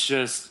 It's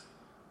just,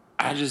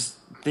 I just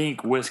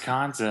think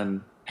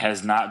Wisconsin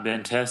has not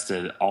been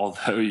tested,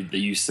 although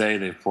you say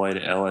they've played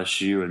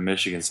LSU and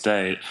Michigan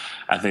State.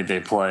 I think they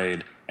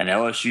played an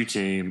LSU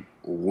team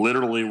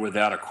literally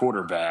without a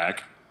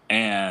quarterback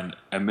and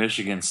a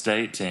Michigan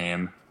State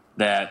team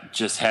that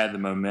just had the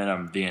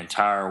momentum the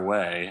entire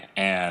way.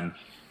 And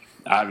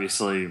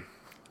obviously,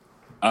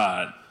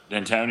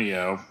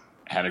 Antonio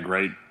had a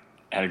great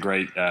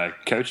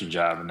coaching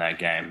job in that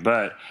game.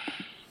 But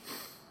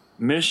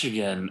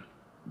Michigan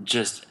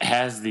just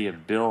has the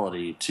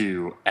ability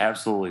to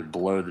absolutely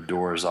blow the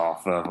doors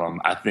off of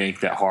them. I think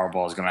that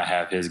Harbaugh is going to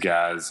have his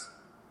guys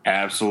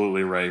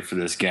absolutely ready for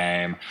this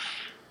game.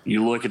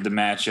 You look at the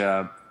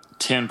matchup,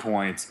 10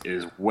 points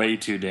is way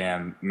too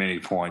damn many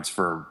points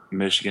for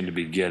Michigan to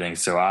be getting.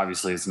 So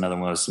obviously it's another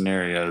one of those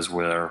scenarios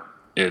where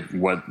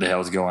what the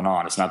hell's going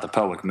on? It's not the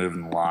public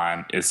moving the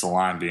line. It's the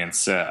line being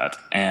set.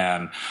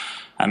 And,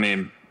 I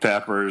mean,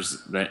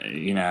 Peppers,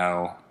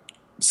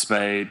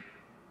 Spade,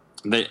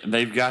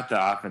 they've got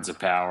the offensive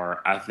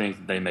power. I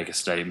think they make a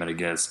statement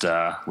against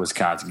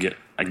Wisconsin.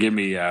 Give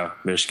me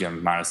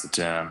Michigan minus the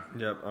 10.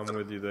 Yep, I'm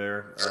with you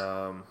there.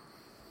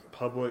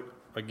 Public,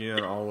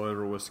 again, all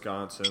over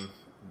Wisconsin.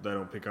 They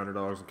don't pick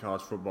underdogs in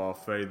college football.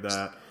 Fade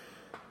that.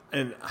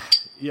 And,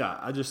 yeah,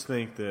 I just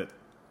think that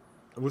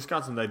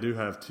Wisconsin, they do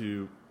have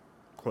two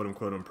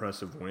quote-unquote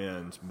impressive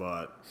wins,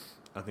 but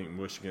I think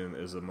Michigan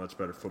is a much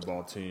better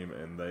football team,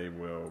 and they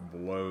will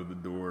blow the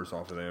doors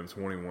off of them,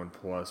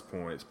 21-plus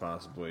points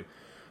possibly.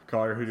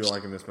 Collier, who do you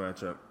like in this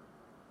matchup?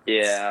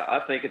 Yeah, I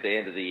think at the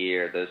end of the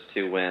year, those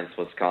two wins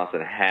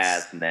Wisconsin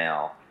has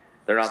now,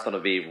 they're not going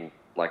to be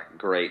like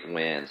great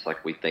wins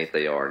like we think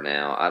they are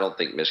now. I don't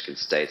think Michigan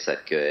State's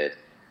that good,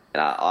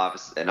 and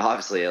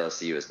obviously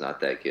LSU is not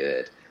that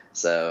good.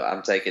 So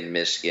I'm taking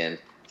Michigan.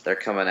 They're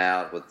coming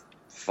out with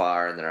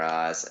fire in their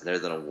eyes, and they're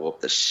going to whoop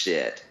the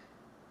shit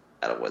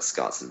out of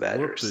Wisconsin Badgers.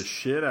 Whoop the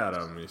shit out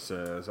of them, he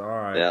says. All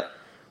right. Yep.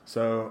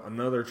 So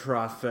another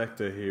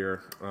trifecta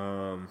here.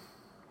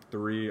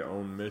 3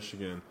 on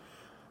Michigan.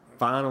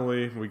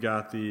 Finally, we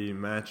got the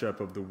matchup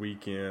of the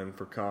weekend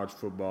for college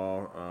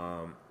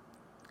football.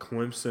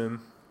 Clemson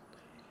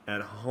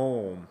at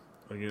home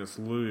against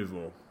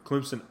Louisville.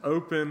 Clemson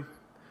open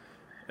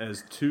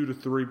as 2 to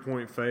 3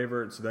 point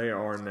favorites. They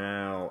are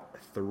now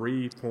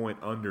 3-point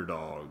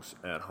underdogs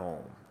at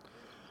home.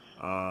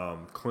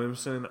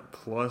 Clemson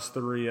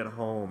 +3 at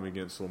home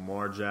against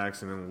Lamar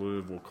Jackson and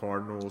Louisville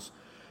Cardinals.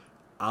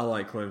 I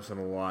like Clemson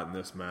a lot in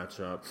this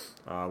matchup.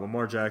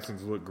 Lamar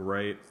Jackson's looked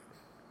great,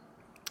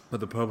 but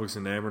the public's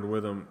enamored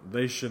with them.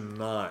 They should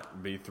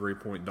not be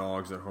 3-point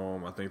dogs at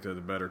home. I think they're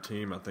the better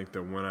team. I think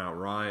they'll win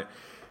outright.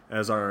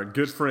 As our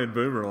good friend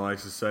Boomer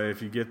likes to say,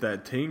 if you get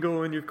that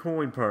tingle in your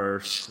coin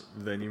purse,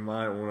 then you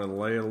might want to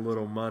lay a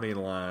little money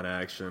line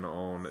action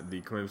on the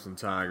Clemson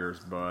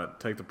Tigers, but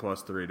take the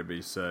 +3 to be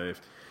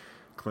safe.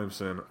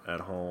 Clemson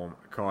at home.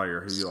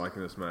 Collier, who do you like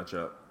in this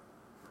matchup?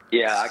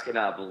 Yeah, I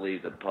cannot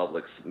believe the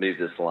public's moved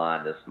this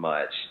line this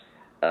much.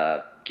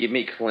 Give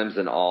me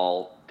Clemson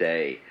all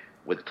day.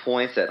 With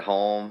points at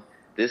home,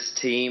 this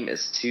team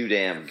is too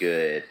damn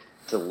good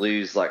to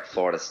lose like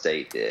Florida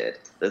State did.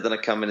 They're going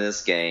to come into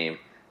this game.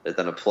 They're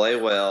going to play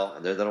well,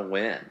 and they're going to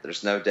win.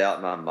 There's no doubt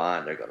in my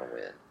mind they're going to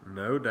win.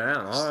 No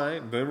doubt. All right.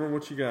 Boomer,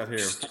 what you got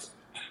here?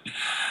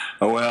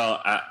 Well,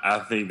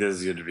 I think this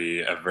is going to be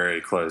a very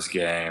close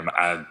game.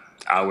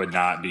 I would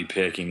not be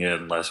picking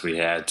it unless we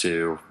had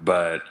to.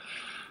 But,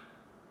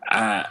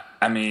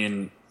 I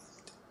mean,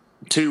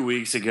 2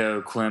 weeks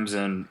ago,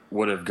 Clemson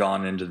would have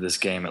gone into this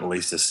game at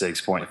least a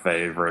 6-point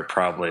favorite,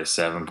 probably a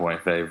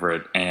 7-point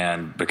favorite.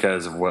 And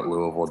because of what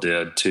Louisville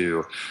did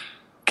to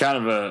kind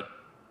of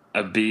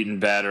a beaten,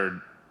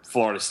 battered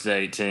Florida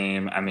State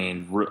team. I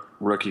mean,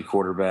 rookie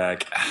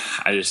quarterback.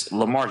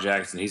 Lamar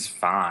Jackson, he's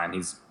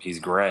fine. He's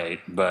great.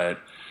 But,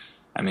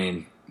 I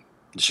mean,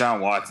 Deshaun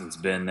Watson's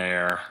been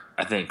there.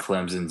 I think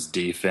Clemson's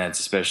defense,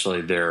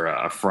 especially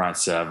their front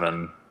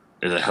seven,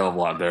 is a hell of a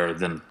lot better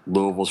than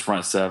Louisville's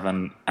front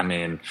seven. I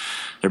mean,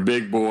 they're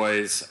big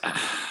boys.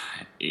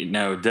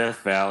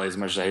 Death Valley, as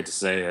much as I hate to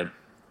say it,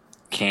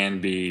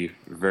 can be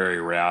very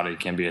rowdy,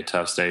 can be a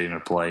tough stadium to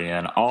play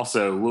in.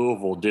 Also,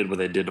 Louisville did what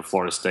they did to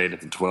Florida State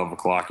at the 12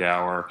 o'clock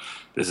hour.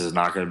 This is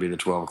not going to be the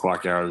 12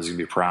 o'clock hour. This is going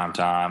to be prime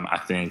time. I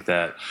think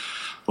that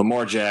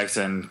Lamar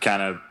Jackson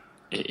kind of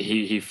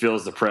he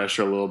feels the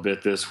pressure a little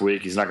bit this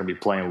week. He's not going to be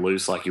playing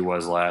loose like he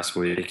was last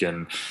week.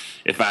 And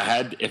if I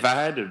had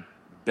to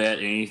bet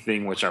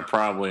anything, which I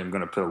probably am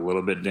going to put a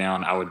little bit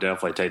down, I would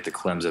definitely take the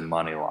Clemson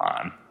money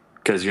line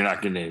because you're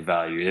not getting any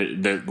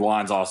value. The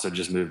line's also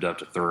just moved up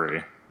to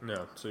 3.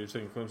 No, so you're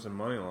taking Clemson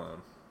money line.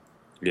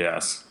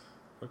 Yes.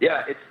 Okay.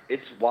 Yeah,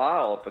 it's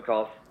wild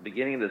because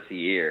beginning of this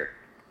year,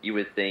 you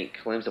would think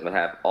Clemson would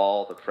have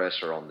all the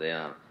pressure on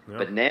them. Yep.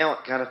 But now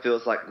it kind of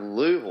feels like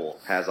Louisville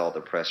has all the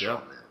pressure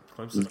on them.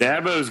 Clemson.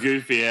 Dabo's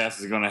goofy ass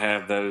is going to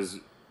have those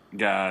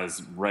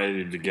guys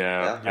ready to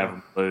go, have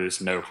them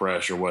loose, no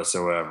pressure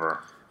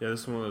whatsoever. Yeah,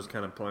 this is one of those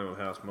kind of playing with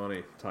house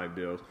money type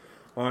deals.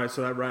 All right,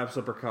 so that wraps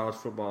up our college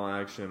football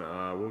action.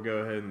 We'll go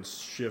ahead and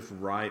shift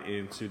right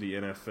into the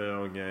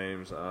NFL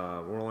games.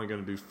 We're only going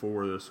to do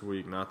 4 this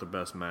week, not the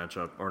best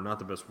matchup, or not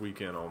the best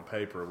weekend on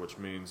paper, which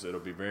means it'll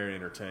be very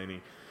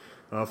entertaining.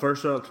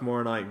 First up,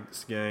 tomorrow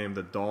night's game,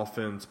 the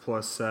Dolphins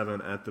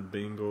 +7 at the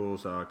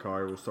Bengals.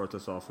 Kari, we'll start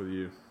this off with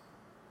you.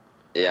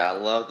 Yeah, I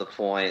love the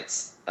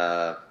points.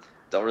 Don't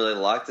really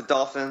like the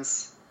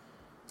Dolphins,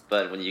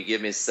 but when you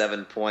give me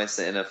 7 points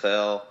in the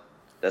NFL,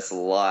 that's a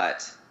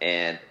lot,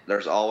 and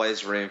there's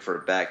always room for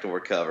a backdoor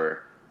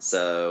cover.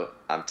 So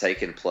I'm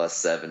taking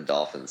 +7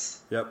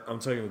 Dolphins. Yep, I'm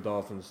taking the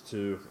Dolphins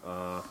too.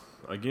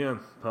 Again,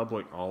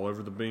 public all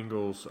over the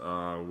Bengals.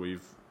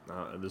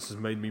 This has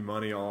made me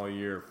money all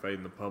year,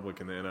 fading the public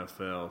in the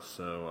NFL.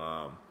 So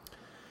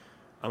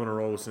I'm going to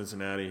roll with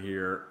Cincinnati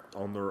here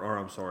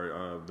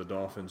the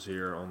Dolphins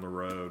here on the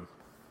road.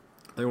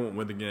 They won't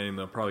win the game.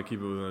 They'll probably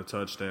keep it within a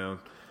touchdown.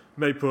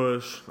 May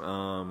push,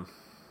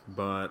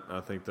 but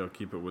I think they'll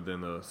keep it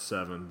within the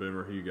 7.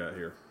 Boomer, who you got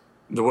here?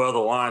 Well, the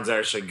line's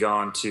actually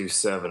gone to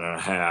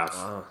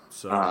 7.5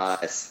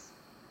 Nice.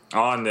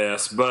 on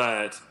this,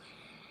 but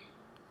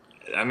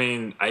I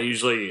mean, I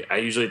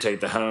usually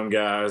take the home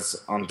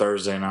guys on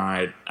Thursday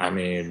night. I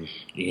mean,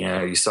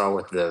 you saw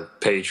what the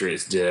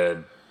Patriots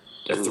did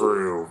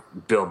through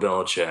Bill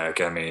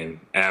Belichick. I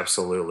mean,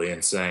 absolutely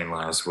insane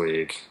last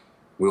week.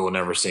 We will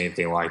never see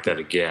anything like that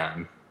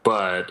again.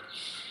 But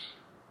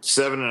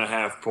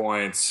 7.5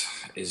 points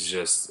is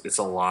it's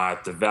a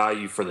lot. The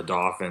value for the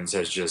Dolphins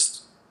has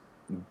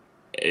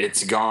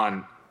it's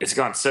gone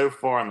so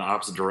far in the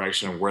opposite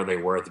direction of where they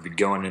were at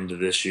going into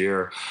this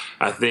year.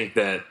 I think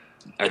that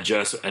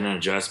an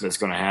adjustment's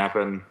going to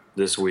happen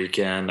this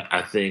weekend.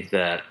 I think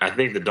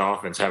the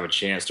Dolphins have a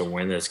chance to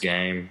win this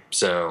game,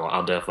 so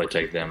I'll definitely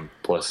take them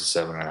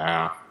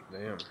 +7.5.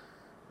 Damn.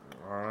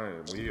 All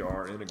right, we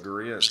are in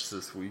agreement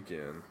this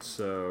weekend.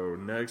 So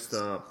next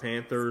up,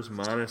 Panthers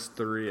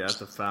 -3 at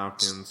the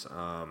Falcons.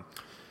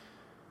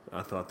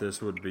 I thought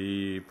this would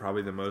be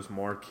probably the most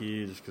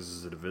marquee just because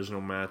it's a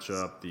divisional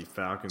matchup. The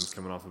Falcons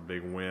coming off a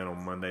big win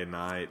on Monday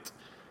night.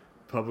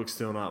 Public's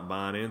still not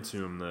buying into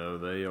them, though.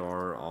 They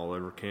are all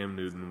over Cam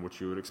Newton,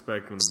 which you would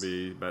expect them to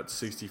be, about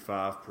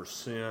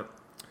 65%.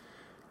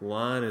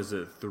 Line is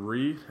at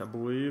 3, I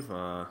believe.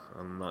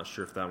 I'm not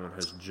sure if that one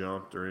has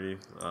jumped already,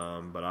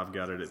 but I've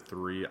got it at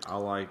 3. I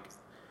like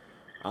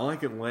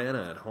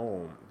Atlanta at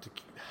home.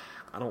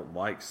 I don't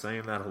like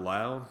saying that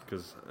aloud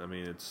because, I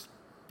mean, it's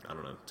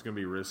going to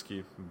be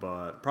risky,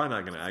 but probably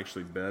not going to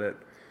actually bet it.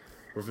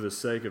 But for the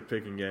sake of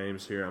picking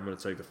games here, I'm going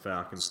to take the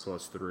Falcons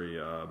 +3.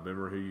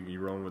 Remember who you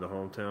rolling with the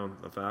hometown,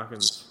 the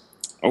Falcons?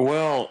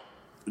 Well,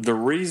 the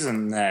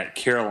reason that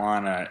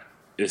Carolina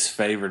is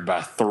favored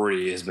by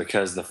 3 is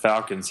because the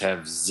Falcons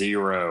have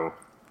 0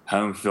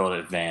 home field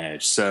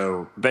advantage.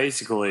 So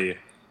basically,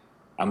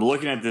 I'm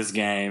looking at this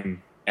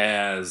game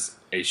as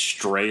a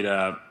straight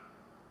up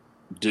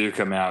Duke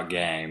 'em out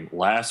game.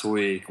 Last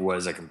week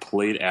was a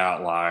complete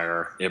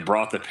outlier. It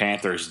brought the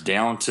Panthers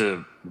down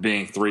to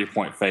being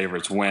 3-point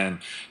favorites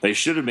when they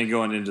should have been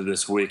going into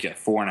this week at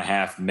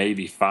 4.5,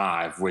 maybe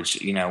 5, which,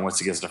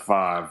 once it gets to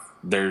 5,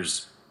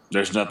 there's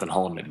nothing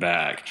holding it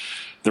back.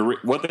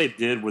 What they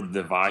did with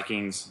the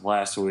Vikings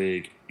last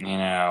week,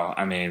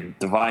 the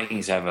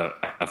Vikings have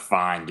a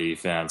fine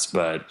defense,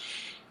 but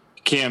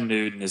Cam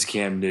Newton is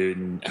Cam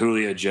Newton.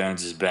 Julio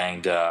Jones is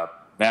banged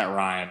up. Matt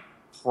Ryan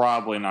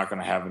probably not going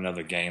to have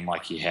another game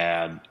like he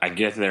had. I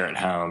get there at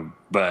home,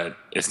 but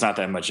it's not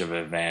that much of an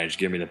advantage.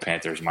 Give me the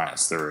Panthers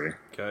 -3.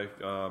 Okay.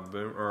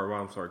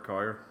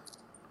 Collier.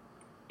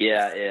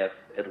 Yeah, if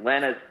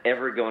Atlanta's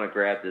ever going to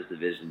grab this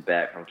division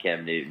back from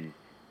Cam Newton,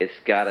 it's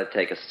got to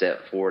take a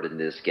step forward in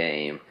this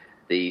game.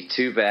 The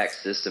 2-back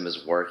system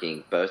is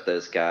working. Both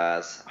those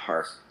guys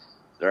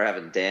they're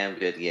having damn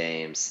good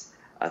games.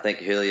 I think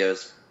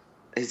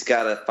he's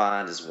got to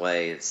find his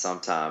way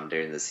sometime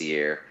during this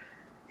year.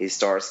 He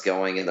starts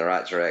going in the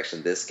right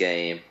direction this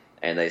game,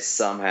 and they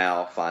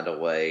somehow find a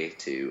way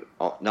to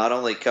not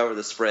only cover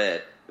the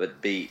spread,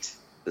 but beat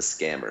the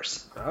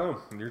scammers.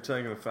 Oh, you're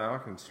taking the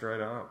Falcons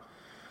straight up.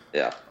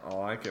 Yeah. I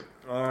like it.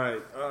 All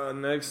right,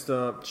 next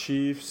up,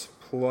 Chiefs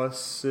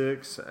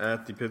 +6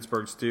 at the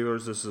Pittsburgh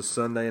Steelers. This is a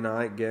Sunday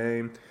night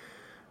game.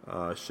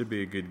 Should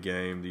be a good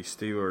game. The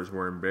Steelers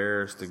were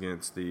embarrassed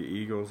against the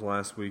Eagles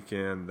last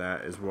weekend.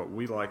 That is what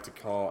we like to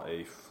call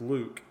a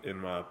fluke, in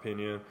my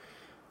opinion.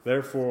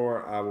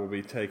 Therefore, I will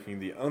be taking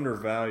the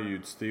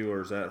undervalued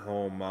Steelers at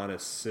home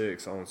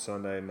 -6 on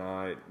Sunday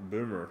night.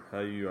 Boomer, how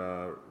you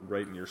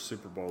rating your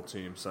Super Bowl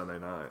team Sunday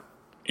night?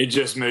 It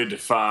just moved to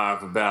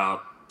 5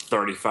 about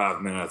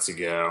 35 minutes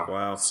ago.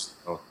 Wow.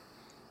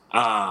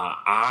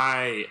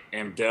 I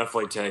am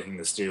definitely taking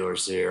the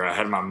Steelers here. I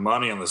had my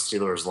money on the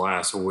Steelers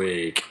last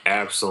week.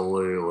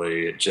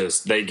 Absolutely.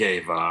 They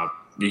gave up.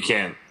 You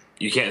can't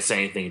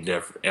say anything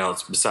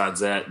else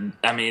besides that.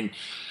 I mean,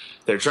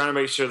 they're trying to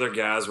make sure their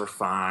guys were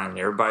fine.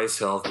 Everybody's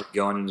healthy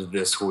going into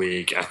this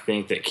week. I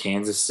think that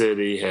Kansas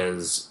City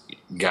has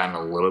gotten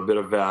a little bit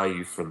of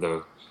value for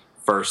the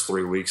first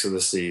 3 weeks of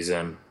the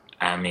season.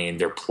 I mean,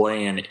 they're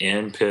playing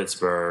in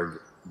Pittsburgh.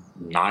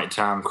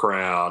 nighttime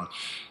crowd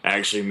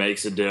actually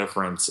makes a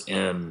difference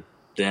in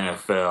the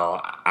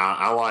NFL.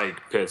 I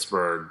like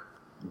Pittsburgh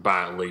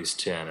by at least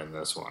 10 in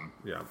this one.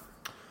 Yeah.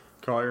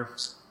 Collier?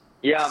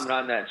 Yeah, I'm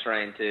running that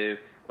train too.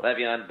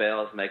 Le'Veon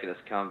Bell is making his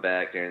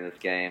comeback during this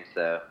game,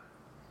 so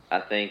I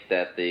think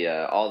that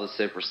all the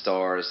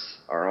superstars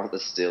are on the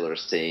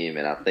Steelers team,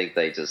 and I think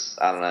I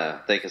don't know,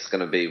 I think it's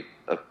going to be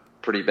a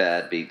pretty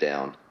bad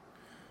beatdown.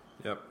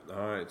 Yep.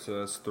 All right, so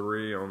that's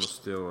 3 on the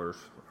Steelers.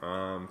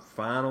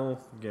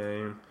 Final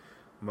game,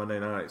 Monday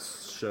night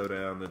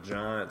showdown. The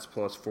Giants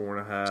plus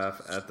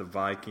 4.5 at the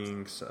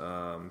Vikings.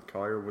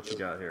 Collier, what you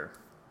got here?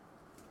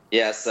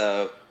 Yeah,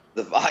 so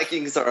the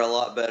Vikings are a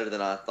lot better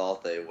than I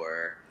thought they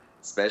were,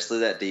 especially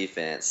that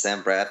defense.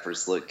 Sam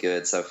Bradford's looked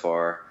good so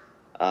far.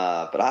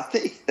 But I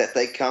think that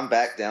they come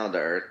back down to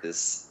earth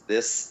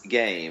this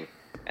game,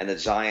 and the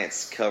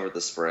Giants cover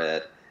the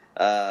spread.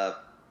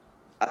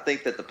 I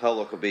think that the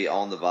public will be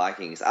on the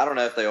Vikings. I don't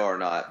know if they are or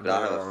not, but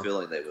I have a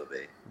feeling they will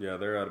be. Yeah,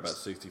 they're at about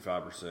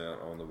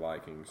 65% on the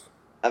Vikings.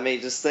 I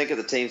mean, just think of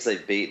the teams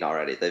they've beaten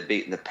already. They've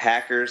beaten the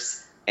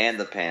Packers and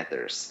the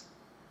Panthers.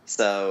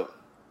 So,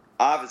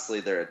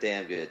 obviously, they're a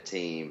damn good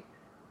team.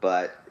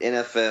 But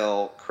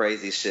NFL,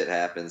 crazy shit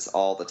happens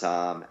all the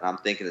time. And I'm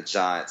thinking the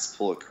Giants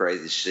pull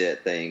crazy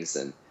shit things,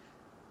 and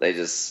they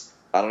just,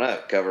 I don't know,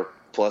 cover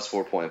plus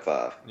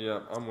 4.5.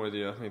 Yeah, I'm with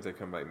you. I think they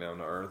come back down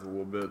to earth a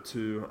little bit,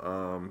 too.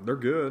 They're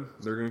good.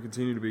 They're going to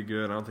continue to be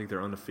good. I don't think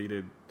they're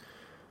undefeated.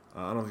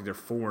 I don't think they're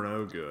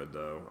 4-0 good,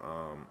 though.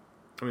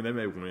 I mean, they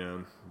may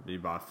win, be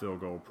by field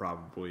goal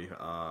probably.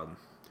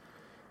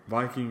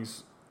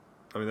 Vikings,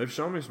 I mean, they've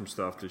shown me some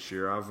stuff this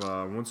year. I've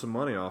won some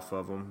money off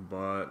of them,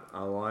 but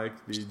I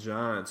like the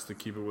Giants to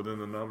keep it within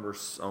the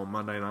numbers on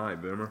Monday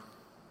night, Boomer.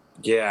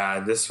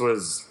 Yeah, this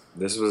was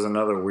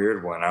another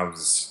weird one. I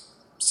was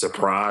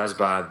surprised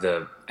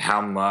by how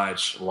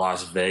much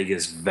Las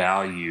Vegas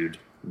valued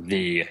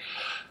the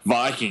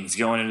Vikings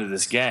going into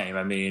this game.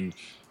 I mean,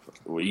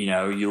 you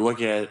know, you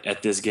look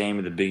at this game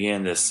at the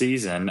beginning of the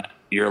season,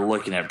 you're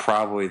looking at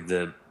probably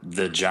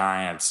the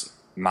Giants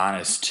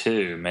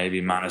 -2,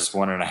 maybe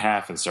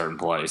 -1.5 in certain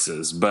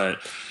places. But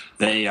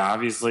they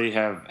obviously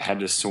have had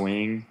to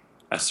swing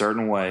a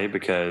certain way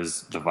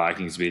because the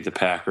Vikings beat the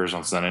Packers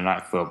on Sunday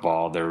Night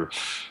Football. They're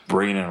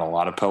bringing in a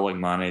lot of public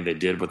money. They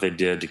did what they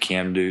did to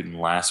Cam Newton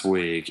last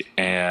week.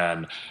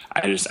 And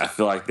I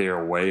feel like they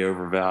are way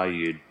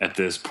overvalued at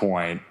this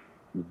point.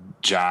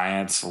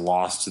 Giants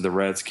lost to the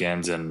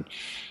Redskins in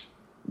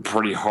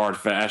pretty hard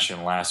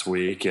fashion last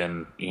week,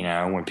 and you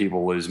know, when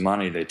people lose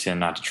money, they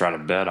tend not to try to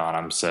bet on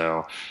them.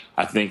 So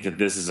I think that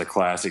this is a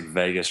classic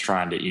Vegas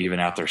trying to even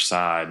out their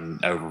side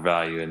and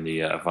overvaluing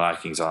the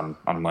Vikings on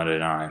Monday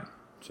night.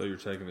 So you're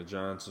taking the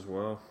Giants as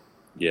well?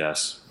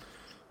 Yes.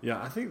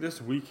 Yeah, I think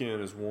this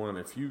weekend is one.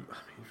 If you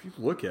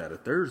look at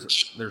it, there's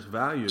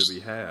value to be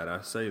had.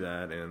 I say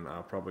that, and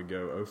I'll probably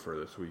go over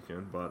this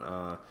weekend. But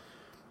I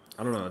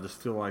don't know. I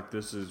just feel like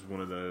this is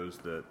one of those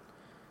that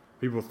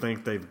people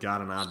think they've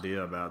got an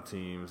idea about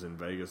teams, and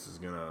Vegas is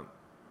going to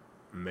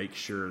make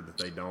sure that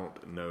they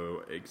don't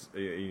know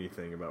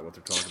anything about what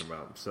they're talking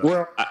about. So,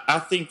 well, I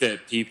think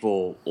that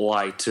people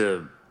like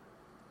to,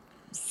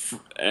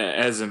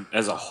 as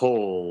a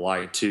whole,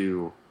 like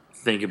to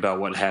think about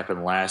what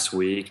happened last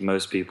week.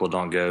 Most people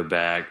don't go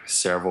back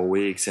several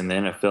weeks, and the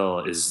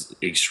NFL is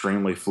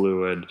extremely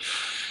fluid.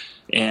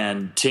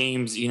 And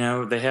teams, you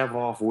know, they have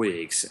off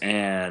weeks,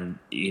 and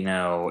you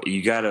know,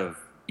 you got to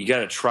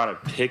try to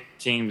pick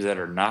teams that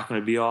are not going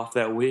to be off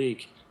that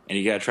week, and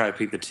you got to try to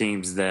pick the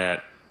teams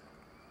that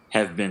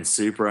have been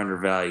super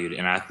undervalued.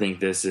 And I think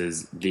this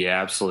is the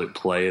absolute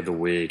play of the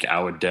week. I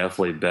would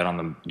definitely bet on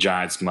the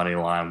Giants money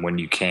line when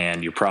you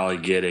can. You're probably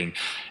getting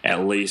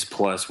at least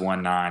plus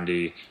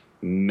 190,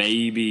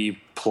 maybe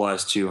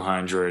plus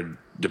 200,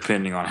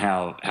 depending on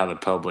how the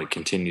public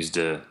continues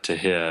to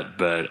hit.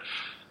 But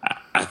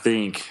I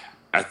think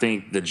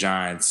the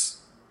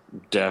Giants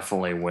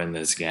definitely win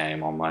this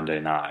game on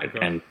Monday night,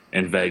 okay.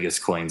 and Vegas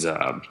cleans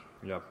up.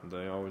 Yep,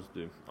 they always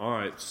do. All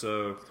right,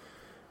 so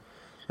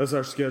that's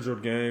our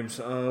scheduled games.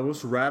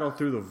 Let's rattle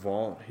through the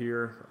vault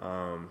here.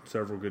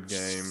 Several good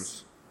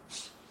games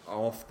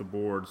off the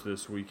boards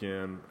this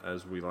weekend,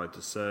 as we like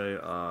to say.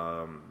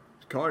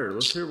 Collier,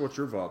 let's hear what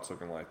your vault's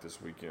looking like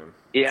this weekend.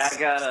 Yeah, I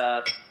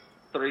got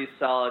 3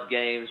 solid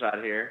games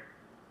right here.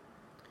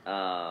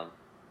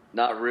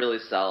 Not really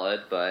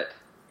solid, but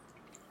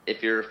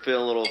if you're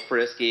feeling a little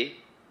frisky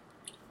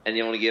and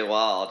you want to get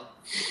wild,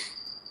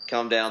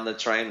 come down the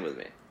train with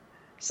me.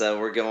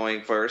 So we're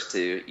going first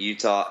to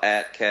Utah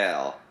at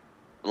Cal.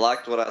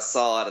 Liked what I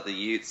saw out of the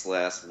Utes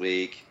last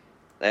week.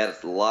 They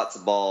had lots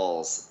of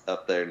balls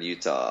up there in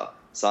Utah.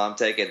 So I'm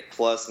taking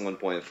plus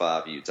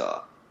 1.5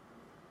 Utah.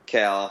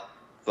 Cal,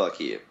 fuck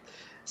you.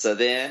 So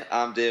then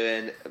I'm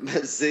doing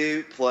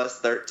Mizzou plus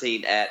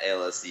 13 at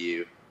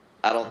LSU.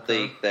 I don't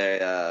think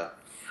they're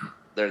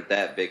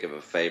that big of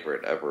a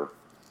favorite over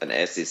an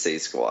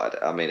SEC squad.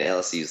 I mean,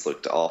 LSU's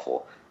looked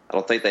awful. I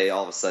don't think they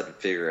all of a sudden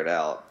figure it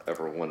out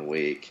over 1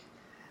 week.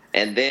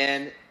 And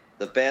then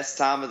the best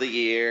time of the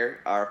year,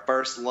 our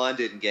first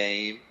London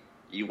game,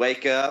 You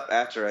wake up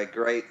after a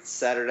great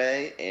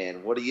Saturday,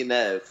 and what do you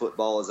know?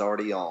 Football is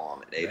already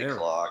on at 8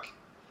 o'clock.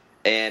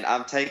 And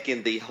I'm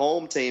taking the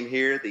home team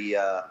here,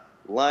 the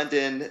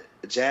London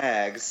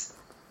Jags,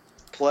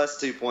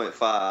 plus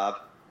 2.5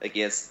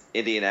 against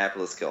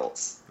Indianapolis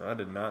Colts. I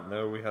did not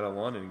know we had a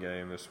London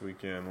game this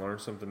weekend. Learn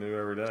something new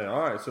every day. All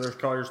right, so there's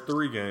Collier's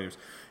 3 games.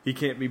 He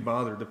can't be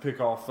bothered to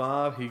pick all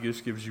 5. He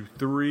just gives you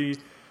 3.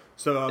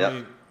 So, I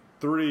mean,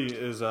 3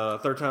 is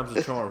third time's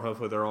a charm.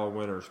 Hopefully they're all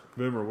winners.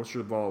 Boomer, what's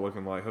your ball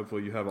looking like?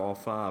 Hopefully you have all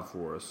 5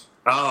 for us.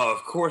 Oh,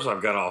 of course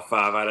I've got all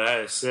 5. I'd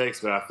added 6,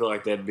 but I feel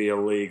like that'd be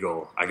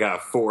illegal. I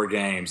got 4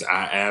 games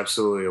I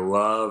absolutely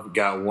love.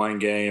 Got 1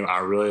 game I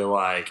really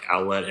like.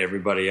 I'll let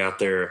everybody out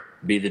there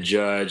be the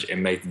judge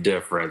and make the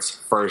difference.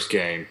 First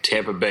game,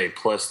 Tampa Bay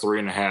plus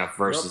 3.5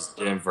 versus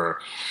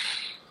Denver.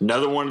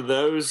 Another one of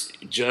those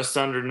just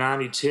under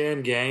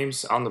 90-10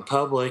 games on the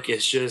public.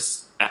 It's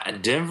just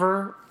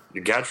Denver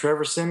got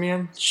Trevor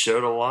Siemian,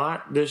 showed a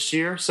lot this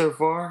year so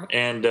far,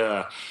 and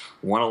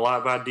won a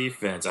lot by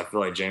defense. I feel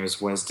like Jameis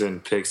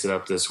Winston picks it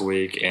up this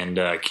week and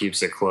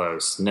keeps it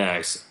close.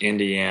 Next,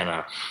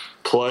 Indiana,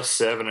 plus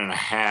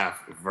 7.5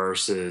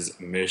 versus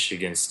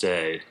Michigan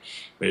State.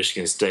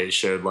 Michigan State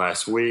showed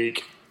last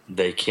week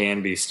they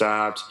can be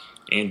stopped.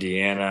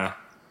 Indiana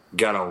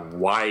got a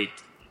white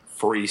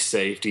free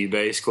safety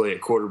basically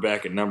at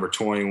quarterback at number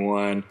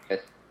 21.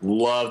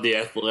 Love the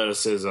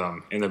athleticism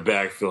in the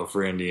backfield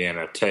for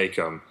Indiana. Take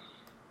them.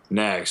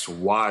 Next,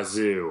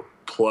 Wazoo,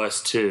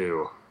 plus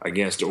 2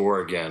 against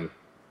Oregon.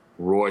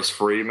 Royce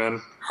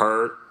Freeman,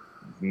 hurt.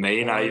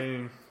 May not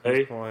even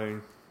play.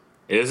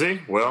 Is he?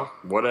 Well,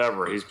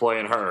 whatever. He's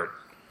playing hurt.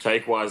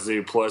 Take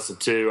Wazoo plus a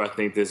 2. I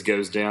think this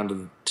goes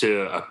down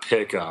to a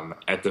pick 'em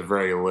at the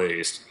very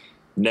least.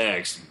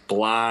 Next,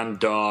 blind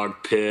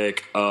dog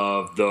pick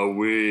of the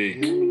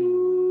week.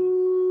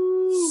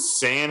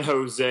 San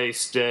Jose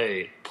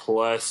State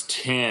plus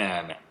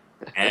 10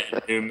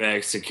 at New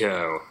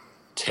Mexico.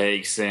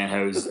 Take San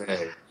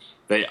Jose.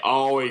 They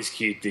always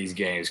keep these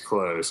games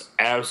close.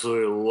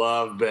 Absolutely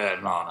love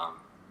betting on them.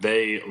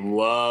 They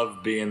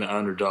love being the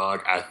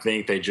underdog. I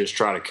think they just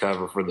try to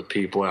cover for the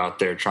people out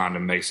there trying to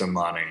make some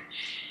money.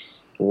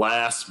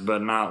 Last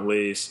but not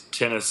least,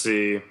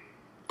 Tennessee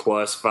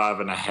plus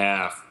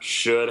 5.5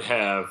 should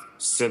have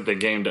sent the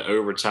game to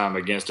overtime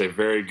against a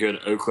very good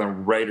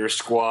Oakland Raiders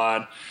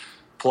squad,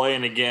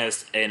 playing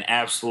against an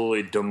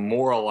absolutely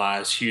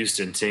demoralized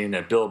Houston team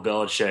that Bill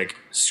Belichick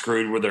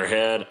screwed with their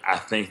head. I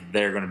think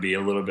they're going to be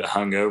a little bit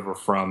hungover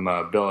from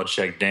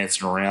Belichick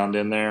dancing around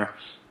in there.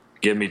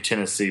 Give me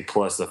Tennessee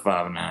plus the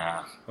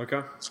 5.5.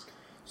 Okay.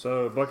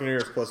 So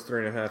Buccaneers plus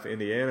 3.5,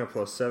 Indiana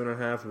plus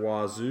 7.5,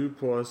 Wazoo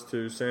plus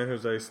 2, San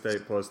Jose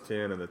State plus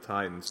 10, and the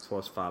Titans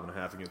plus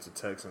 5.5 against the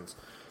Texans.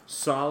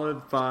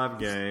 Solid 5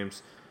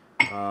 games.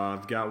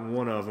 I've got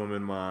one of them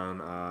in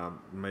mind.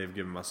 May have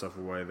given myself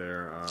away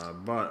there,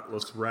 but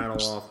let's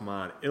rattle off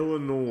mine.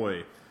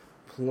 Illinois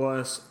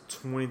plus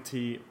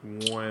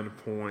 21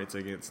 points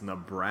against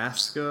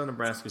Nebraska.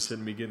 Nebraska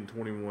shouldn't be getting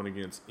 21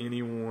 against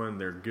anyone.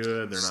 They're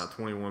good. They're not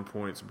 21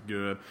 points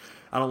good.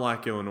 I don't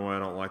like Illinois. I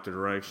don't like the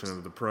direction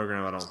of the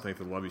program. I don't think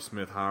the Lovie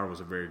Smith hire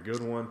was a very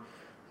good one.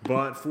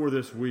 But for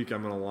this week,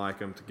 I'm going to like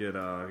them to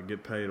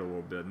get paid a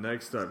little bit.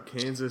 Next up,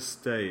 Kansas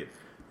State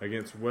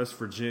against West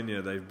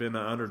Virginia. They've been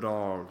an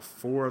underdog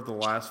 4 of the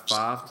last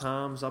 5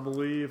 times, I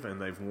believe, and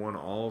they've won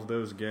all of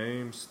those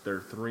games. They're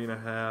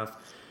 3.5.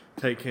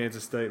 Take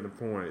Kansas State in the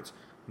points.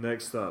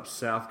 Next up,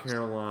 South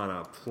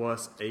Carolina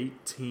plus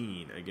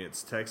 18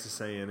 against Texas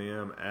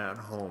A&M at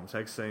home.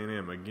 Texas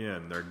A&M,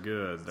 again, they're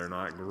good. They're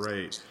not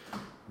great.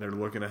 They're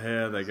looking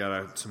ahead. They got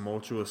a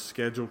tumultuous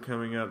schedule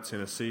coming up.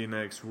 Tennessee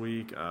next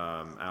week.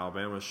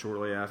 Alabama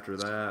shortly after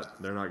that.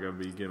 They're not going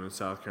to be giving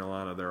South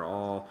Carolina their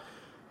all.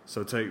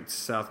 So take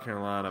South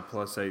Carolina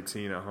plus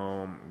 18 at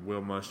home.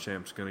 Will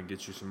Muschamp's going to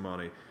get you some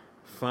money.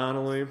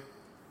 Finally,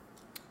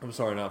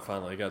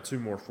 I got 2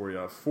 more for you.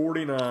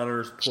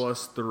 49ers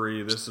plus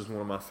 3. This is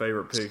one of my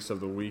favorite picks of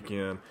the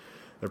weekend.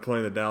 They're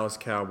playing the Dallas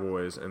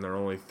Cowboys, and they're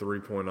only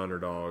 3-point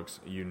underdogs.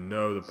 You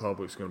know the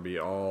public's going to be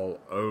all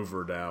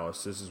over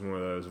Dallas. This is one of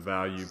those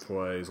value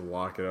plays.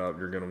 Lock it up.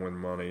 You're going to win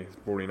money.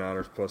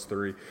 49ers plus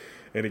 3.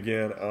 And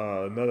again,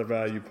 another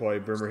value play.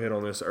 Boomer hit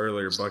on this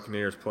earlier.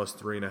 Buccaneers plus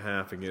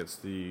 3.5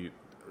 against the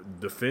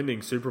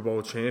defending Super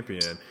Bowl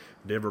champion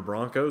Denver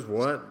Broncos.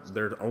 What?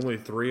 They're only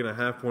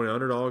 3.5-point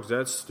underdogs?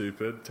 That's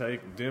stupid.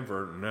 Take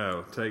Denver.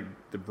 No. Take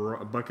the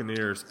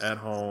Buccaneers at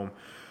home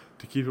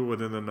to keep it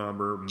within the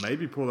number.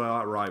 Maybe pull the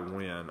outright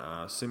win.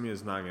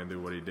 Simeon's not going to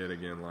do what he did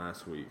again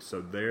last week.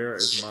 So there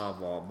is my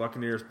vault.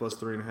 Buccaneers plus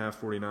 3.5,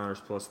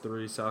 49ers plus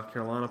 3, South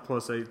Carolina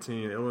plus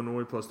 18,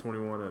 Illinois plus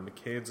 21, and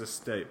Kansas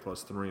State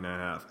plus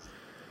 3.5.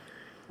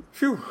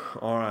 Phew.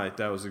 All right,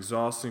 that was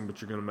exhausting, but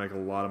you're going to make a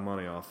lot of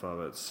money off of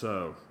it.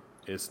 So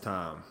it's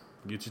time.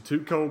 Get your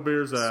 2 cold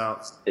beers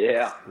out.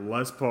 Yeah.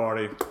 Let's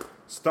party.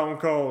 Stone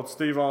Cold,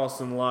 Steve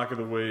Austin, Lock of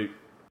the Week.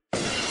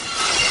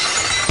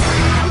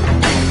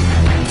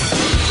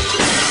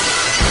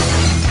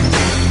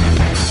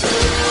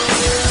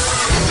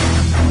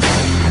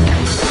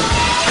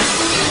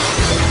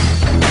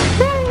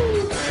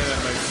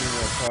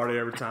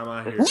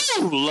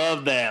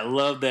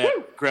 love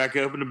that. Crack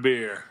open a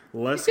beer.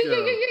 Let's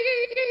go.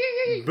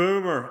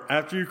 Boomer,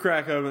 after you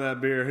crack open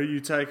that beer, who you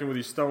taking with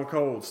you? Stone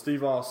Cold,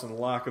 Steve Austin,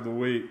 lock of the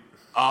week.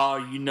 Oh,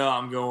 you know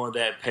I'm going with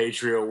that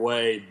Patriot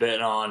way,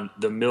 betting on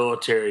the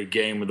military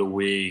game of the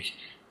week,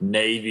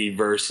 Navy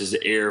versus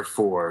Air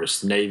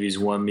Force. Navy's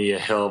won me a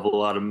hell of a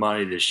lot of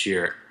money this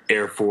year.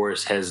 Air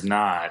Force has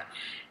not.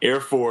 Air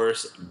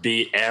Force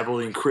beat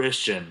Abilene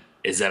Christian.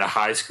 Is that a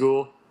high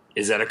school?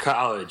 Is that a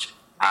college?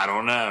 I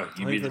don't know.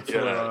 You be the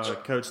judge.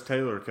 Coach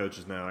Taylor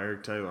coaches now,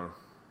 Eric Taylor.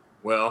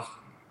 Well,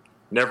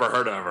 never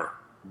heard of her.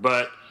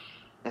 But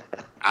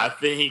I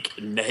think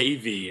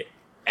Navy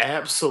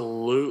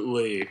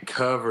absolutely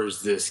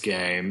covers this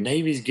game.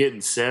 Navy's getting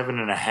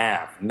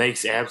 7.5.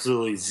 Makes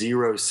absolutely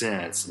zero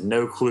sense.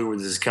 No clue where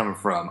this is coming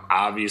from.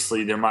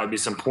 Obviously, there might be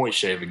some point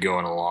shaving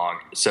going along.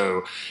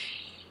 So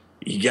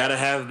you got to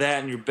have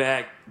that in your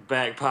back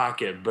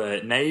pocket.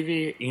 But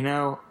Navy,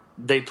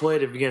 they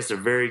played against a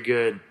very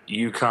good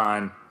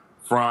UConn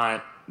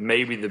front,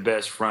 maybe the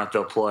best front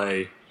they'll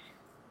play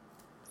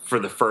for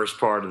the first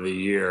part of the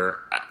year.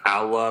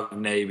 I love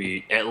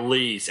Navy, at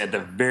least at the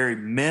very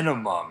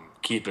minimum,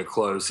 keep it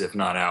close, if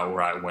not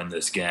outright win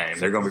this game.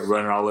 They're going to be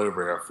running all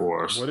over Air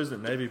Force. What is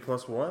it, Navy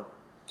plus what?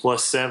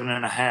 Plus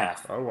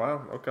 7.5. Oh,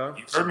 wow. Okay.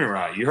 You heard me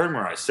right.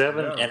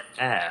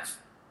 7.5.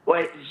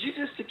 Wait, did you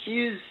just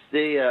accuse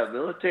the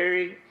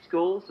military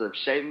schools of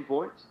shaving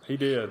points? He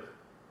did.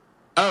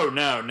 Oh,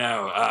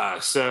 no.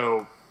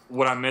 So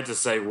what I meant to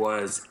say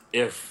was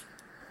if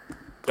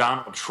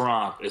Donald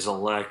Trump is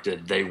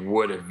elected, they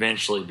would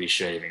eventually be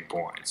shaving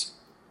points.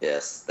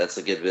 Yes, that's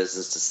a good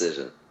business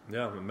decision.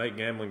 Yeah, make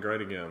gambling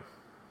great again.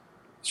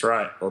 That's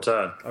right. Well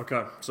tied.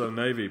 Okay, so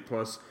Navy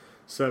plus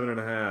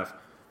 7.5.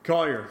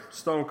 Collier,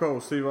 Stone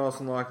Cold, Steve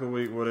Austin, lock of the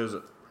week. What is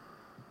it?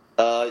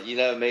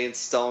 Me and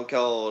Stone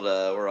Cold,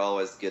 we're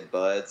always good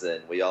buds,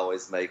 and we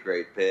always make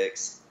great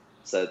picks.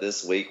 So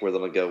this week we're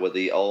going to go with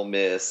the Ole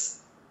Miss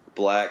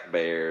Black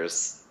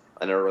Bears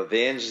in a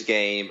revenge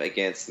game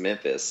against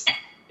Memphis.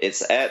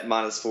 It's at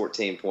minus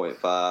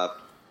 14.5.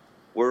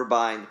 We're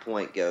buying the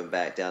point going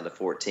back down to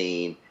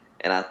 14,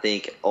 and I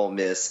think Ole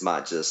Miss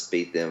might just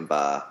beat them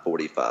by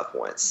 45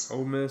 points.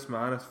 Ole Miss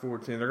minus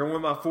 14. They're going to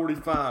win by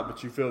 45,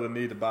 but you feel the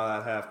need to buy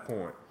that half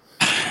point.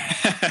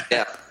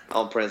 Yeah,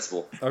 on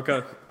principle.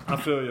 Okay, I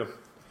feel you.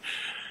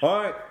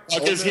 All right.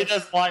 Because he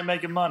doesn't like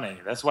making money.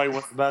 That's why he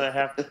wants to buy that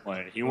half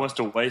point. He wants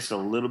to waste a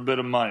little bit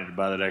of money to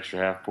buy that extra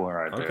half point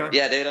right there. Okay.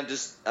 Yeah, dude,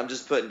 I'm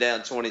just putting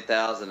down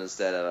 20,000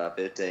 instead of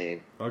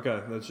 15. Okay,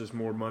 that's just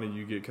more money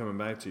you get coming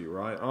back to you,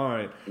 right? All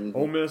right.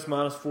 Ole Miss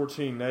minus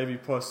 14, Navy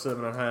plus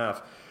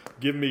 7.5.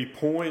 Give me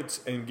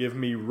points and give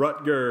me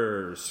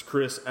Rutgers.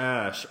 Chris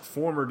Ash,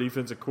 former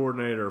defensive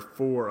coordinator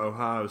for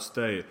Ohio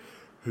State,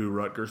 who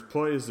Rutgers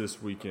plays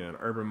this weekend.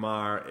 Urban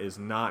Meyer is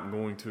not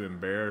going to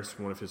embarrass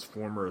one of his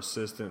former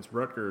assistants.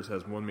 Rutgers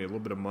has won me a little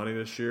bit of money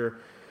this year.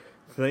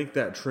 I think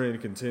that trend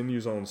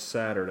continues on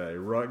Saturday.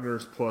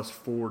 Rutgers plus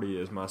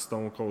 40 is my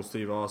Stone Cold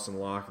Steve Austin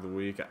lock of the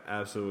week. I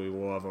absolutely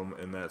love him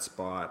in that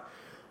spot.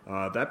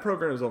 That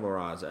program is on the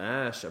rise.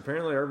 Ash,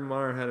 apparently Urban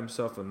Meyer had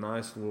himself a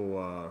nice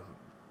little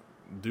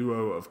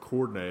duo of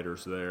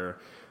coordinators there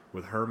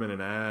with Herman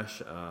and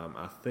Ash.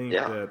 I think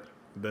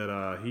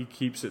that he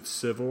keeps it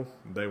civil.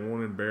 They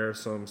won't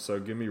embarrass them, so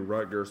give me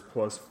Rutgers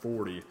plus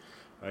 40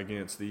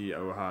 against the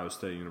Ohio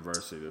State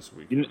University this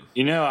week.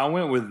 I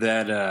went with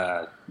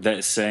that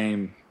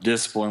same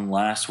discipline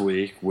last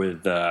week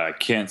with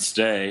Kent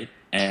State,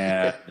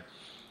 and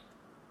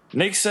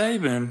Nick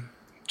Saban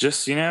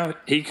just,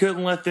 he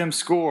couldn't let them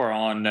score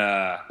on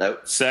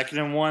 2nd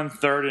and 1,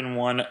 3rd and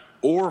 1,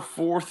 or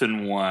 4th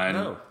and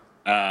 1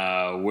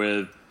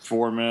 with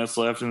 4 minutes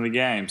left in the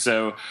game.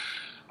 So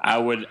I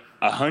would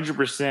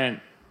 100%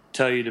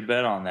 tell you to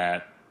bet on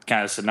that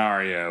kind of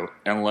scenario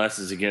unless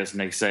it's against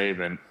Nick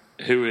Saban,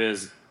 who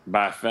is,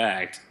 by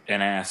fact,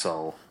 an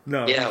asshole.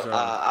 No,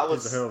 I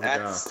was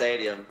at the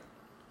stadium,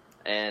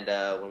 and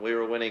when we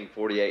were winning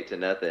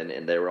 48-0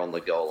 and they were on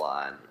the goal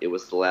line, it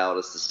was the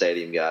loudest the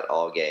stadium got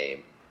all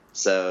game.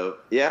 So,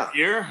 yeah.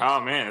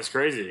 Oh, man, that's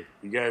crazy.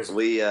 You guys.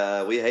 We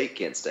hate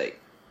Kent State.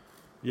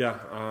 Yeah,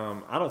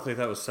 I don't think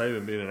that was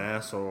Saban being an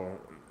asshole.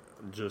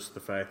 Just the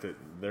fact that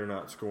they're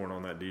not scoring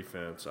on that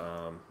defense.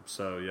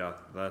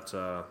 That's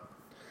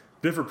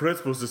different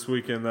principles this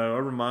weekend, though.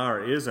 Urban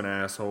Meyer is an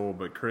asshole,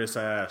 but Chris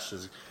Ash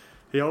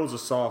he holds a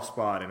soft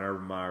spot in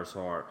Urban Meyer's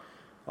heart.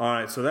 All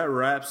right, so that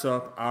wraps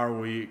up our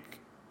week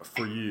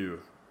for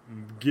you,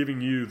 giving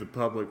you the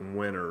public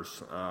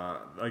winners.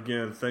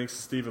 Again, thanks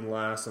to Stephen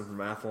Lassen from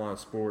Athlon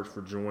Sports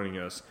for joining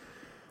us.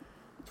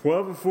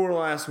 12-4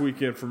 last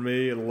weekend for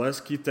me, and let's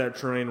keep that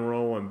train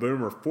rolling.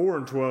 Boomer,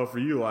 4-12 for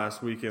you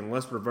last weekend.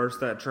 Let's reverse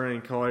that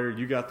train, Collier.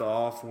 You got the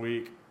off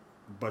week,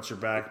 but you're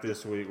back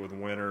this week with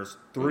winners.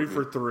 3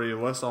 for 3.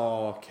 Let's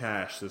all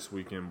cash this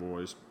weekend,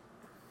 boys.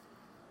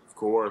 Of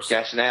course.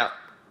 Cashing out.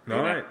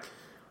 All right.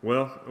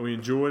 Well, we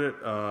enjoyed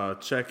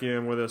it. Check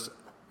in with us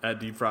at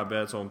Deep Fried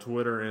Bets on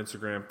Twitter,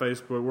 Instagram,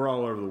 Facebook. We're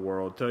all over the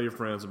world. Tell your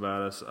friends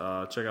about us.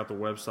 Check out the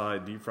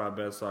website,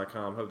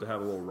 deepfriedbets.com. Hope to have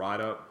a little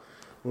write-up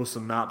little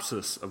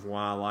synopsis of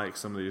why I like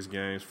some of these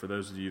games for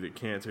those of you that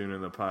can't tune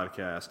in the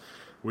podcast.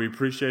 We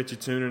appreciate you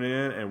tuning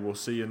in, and we'll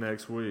see you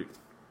next week.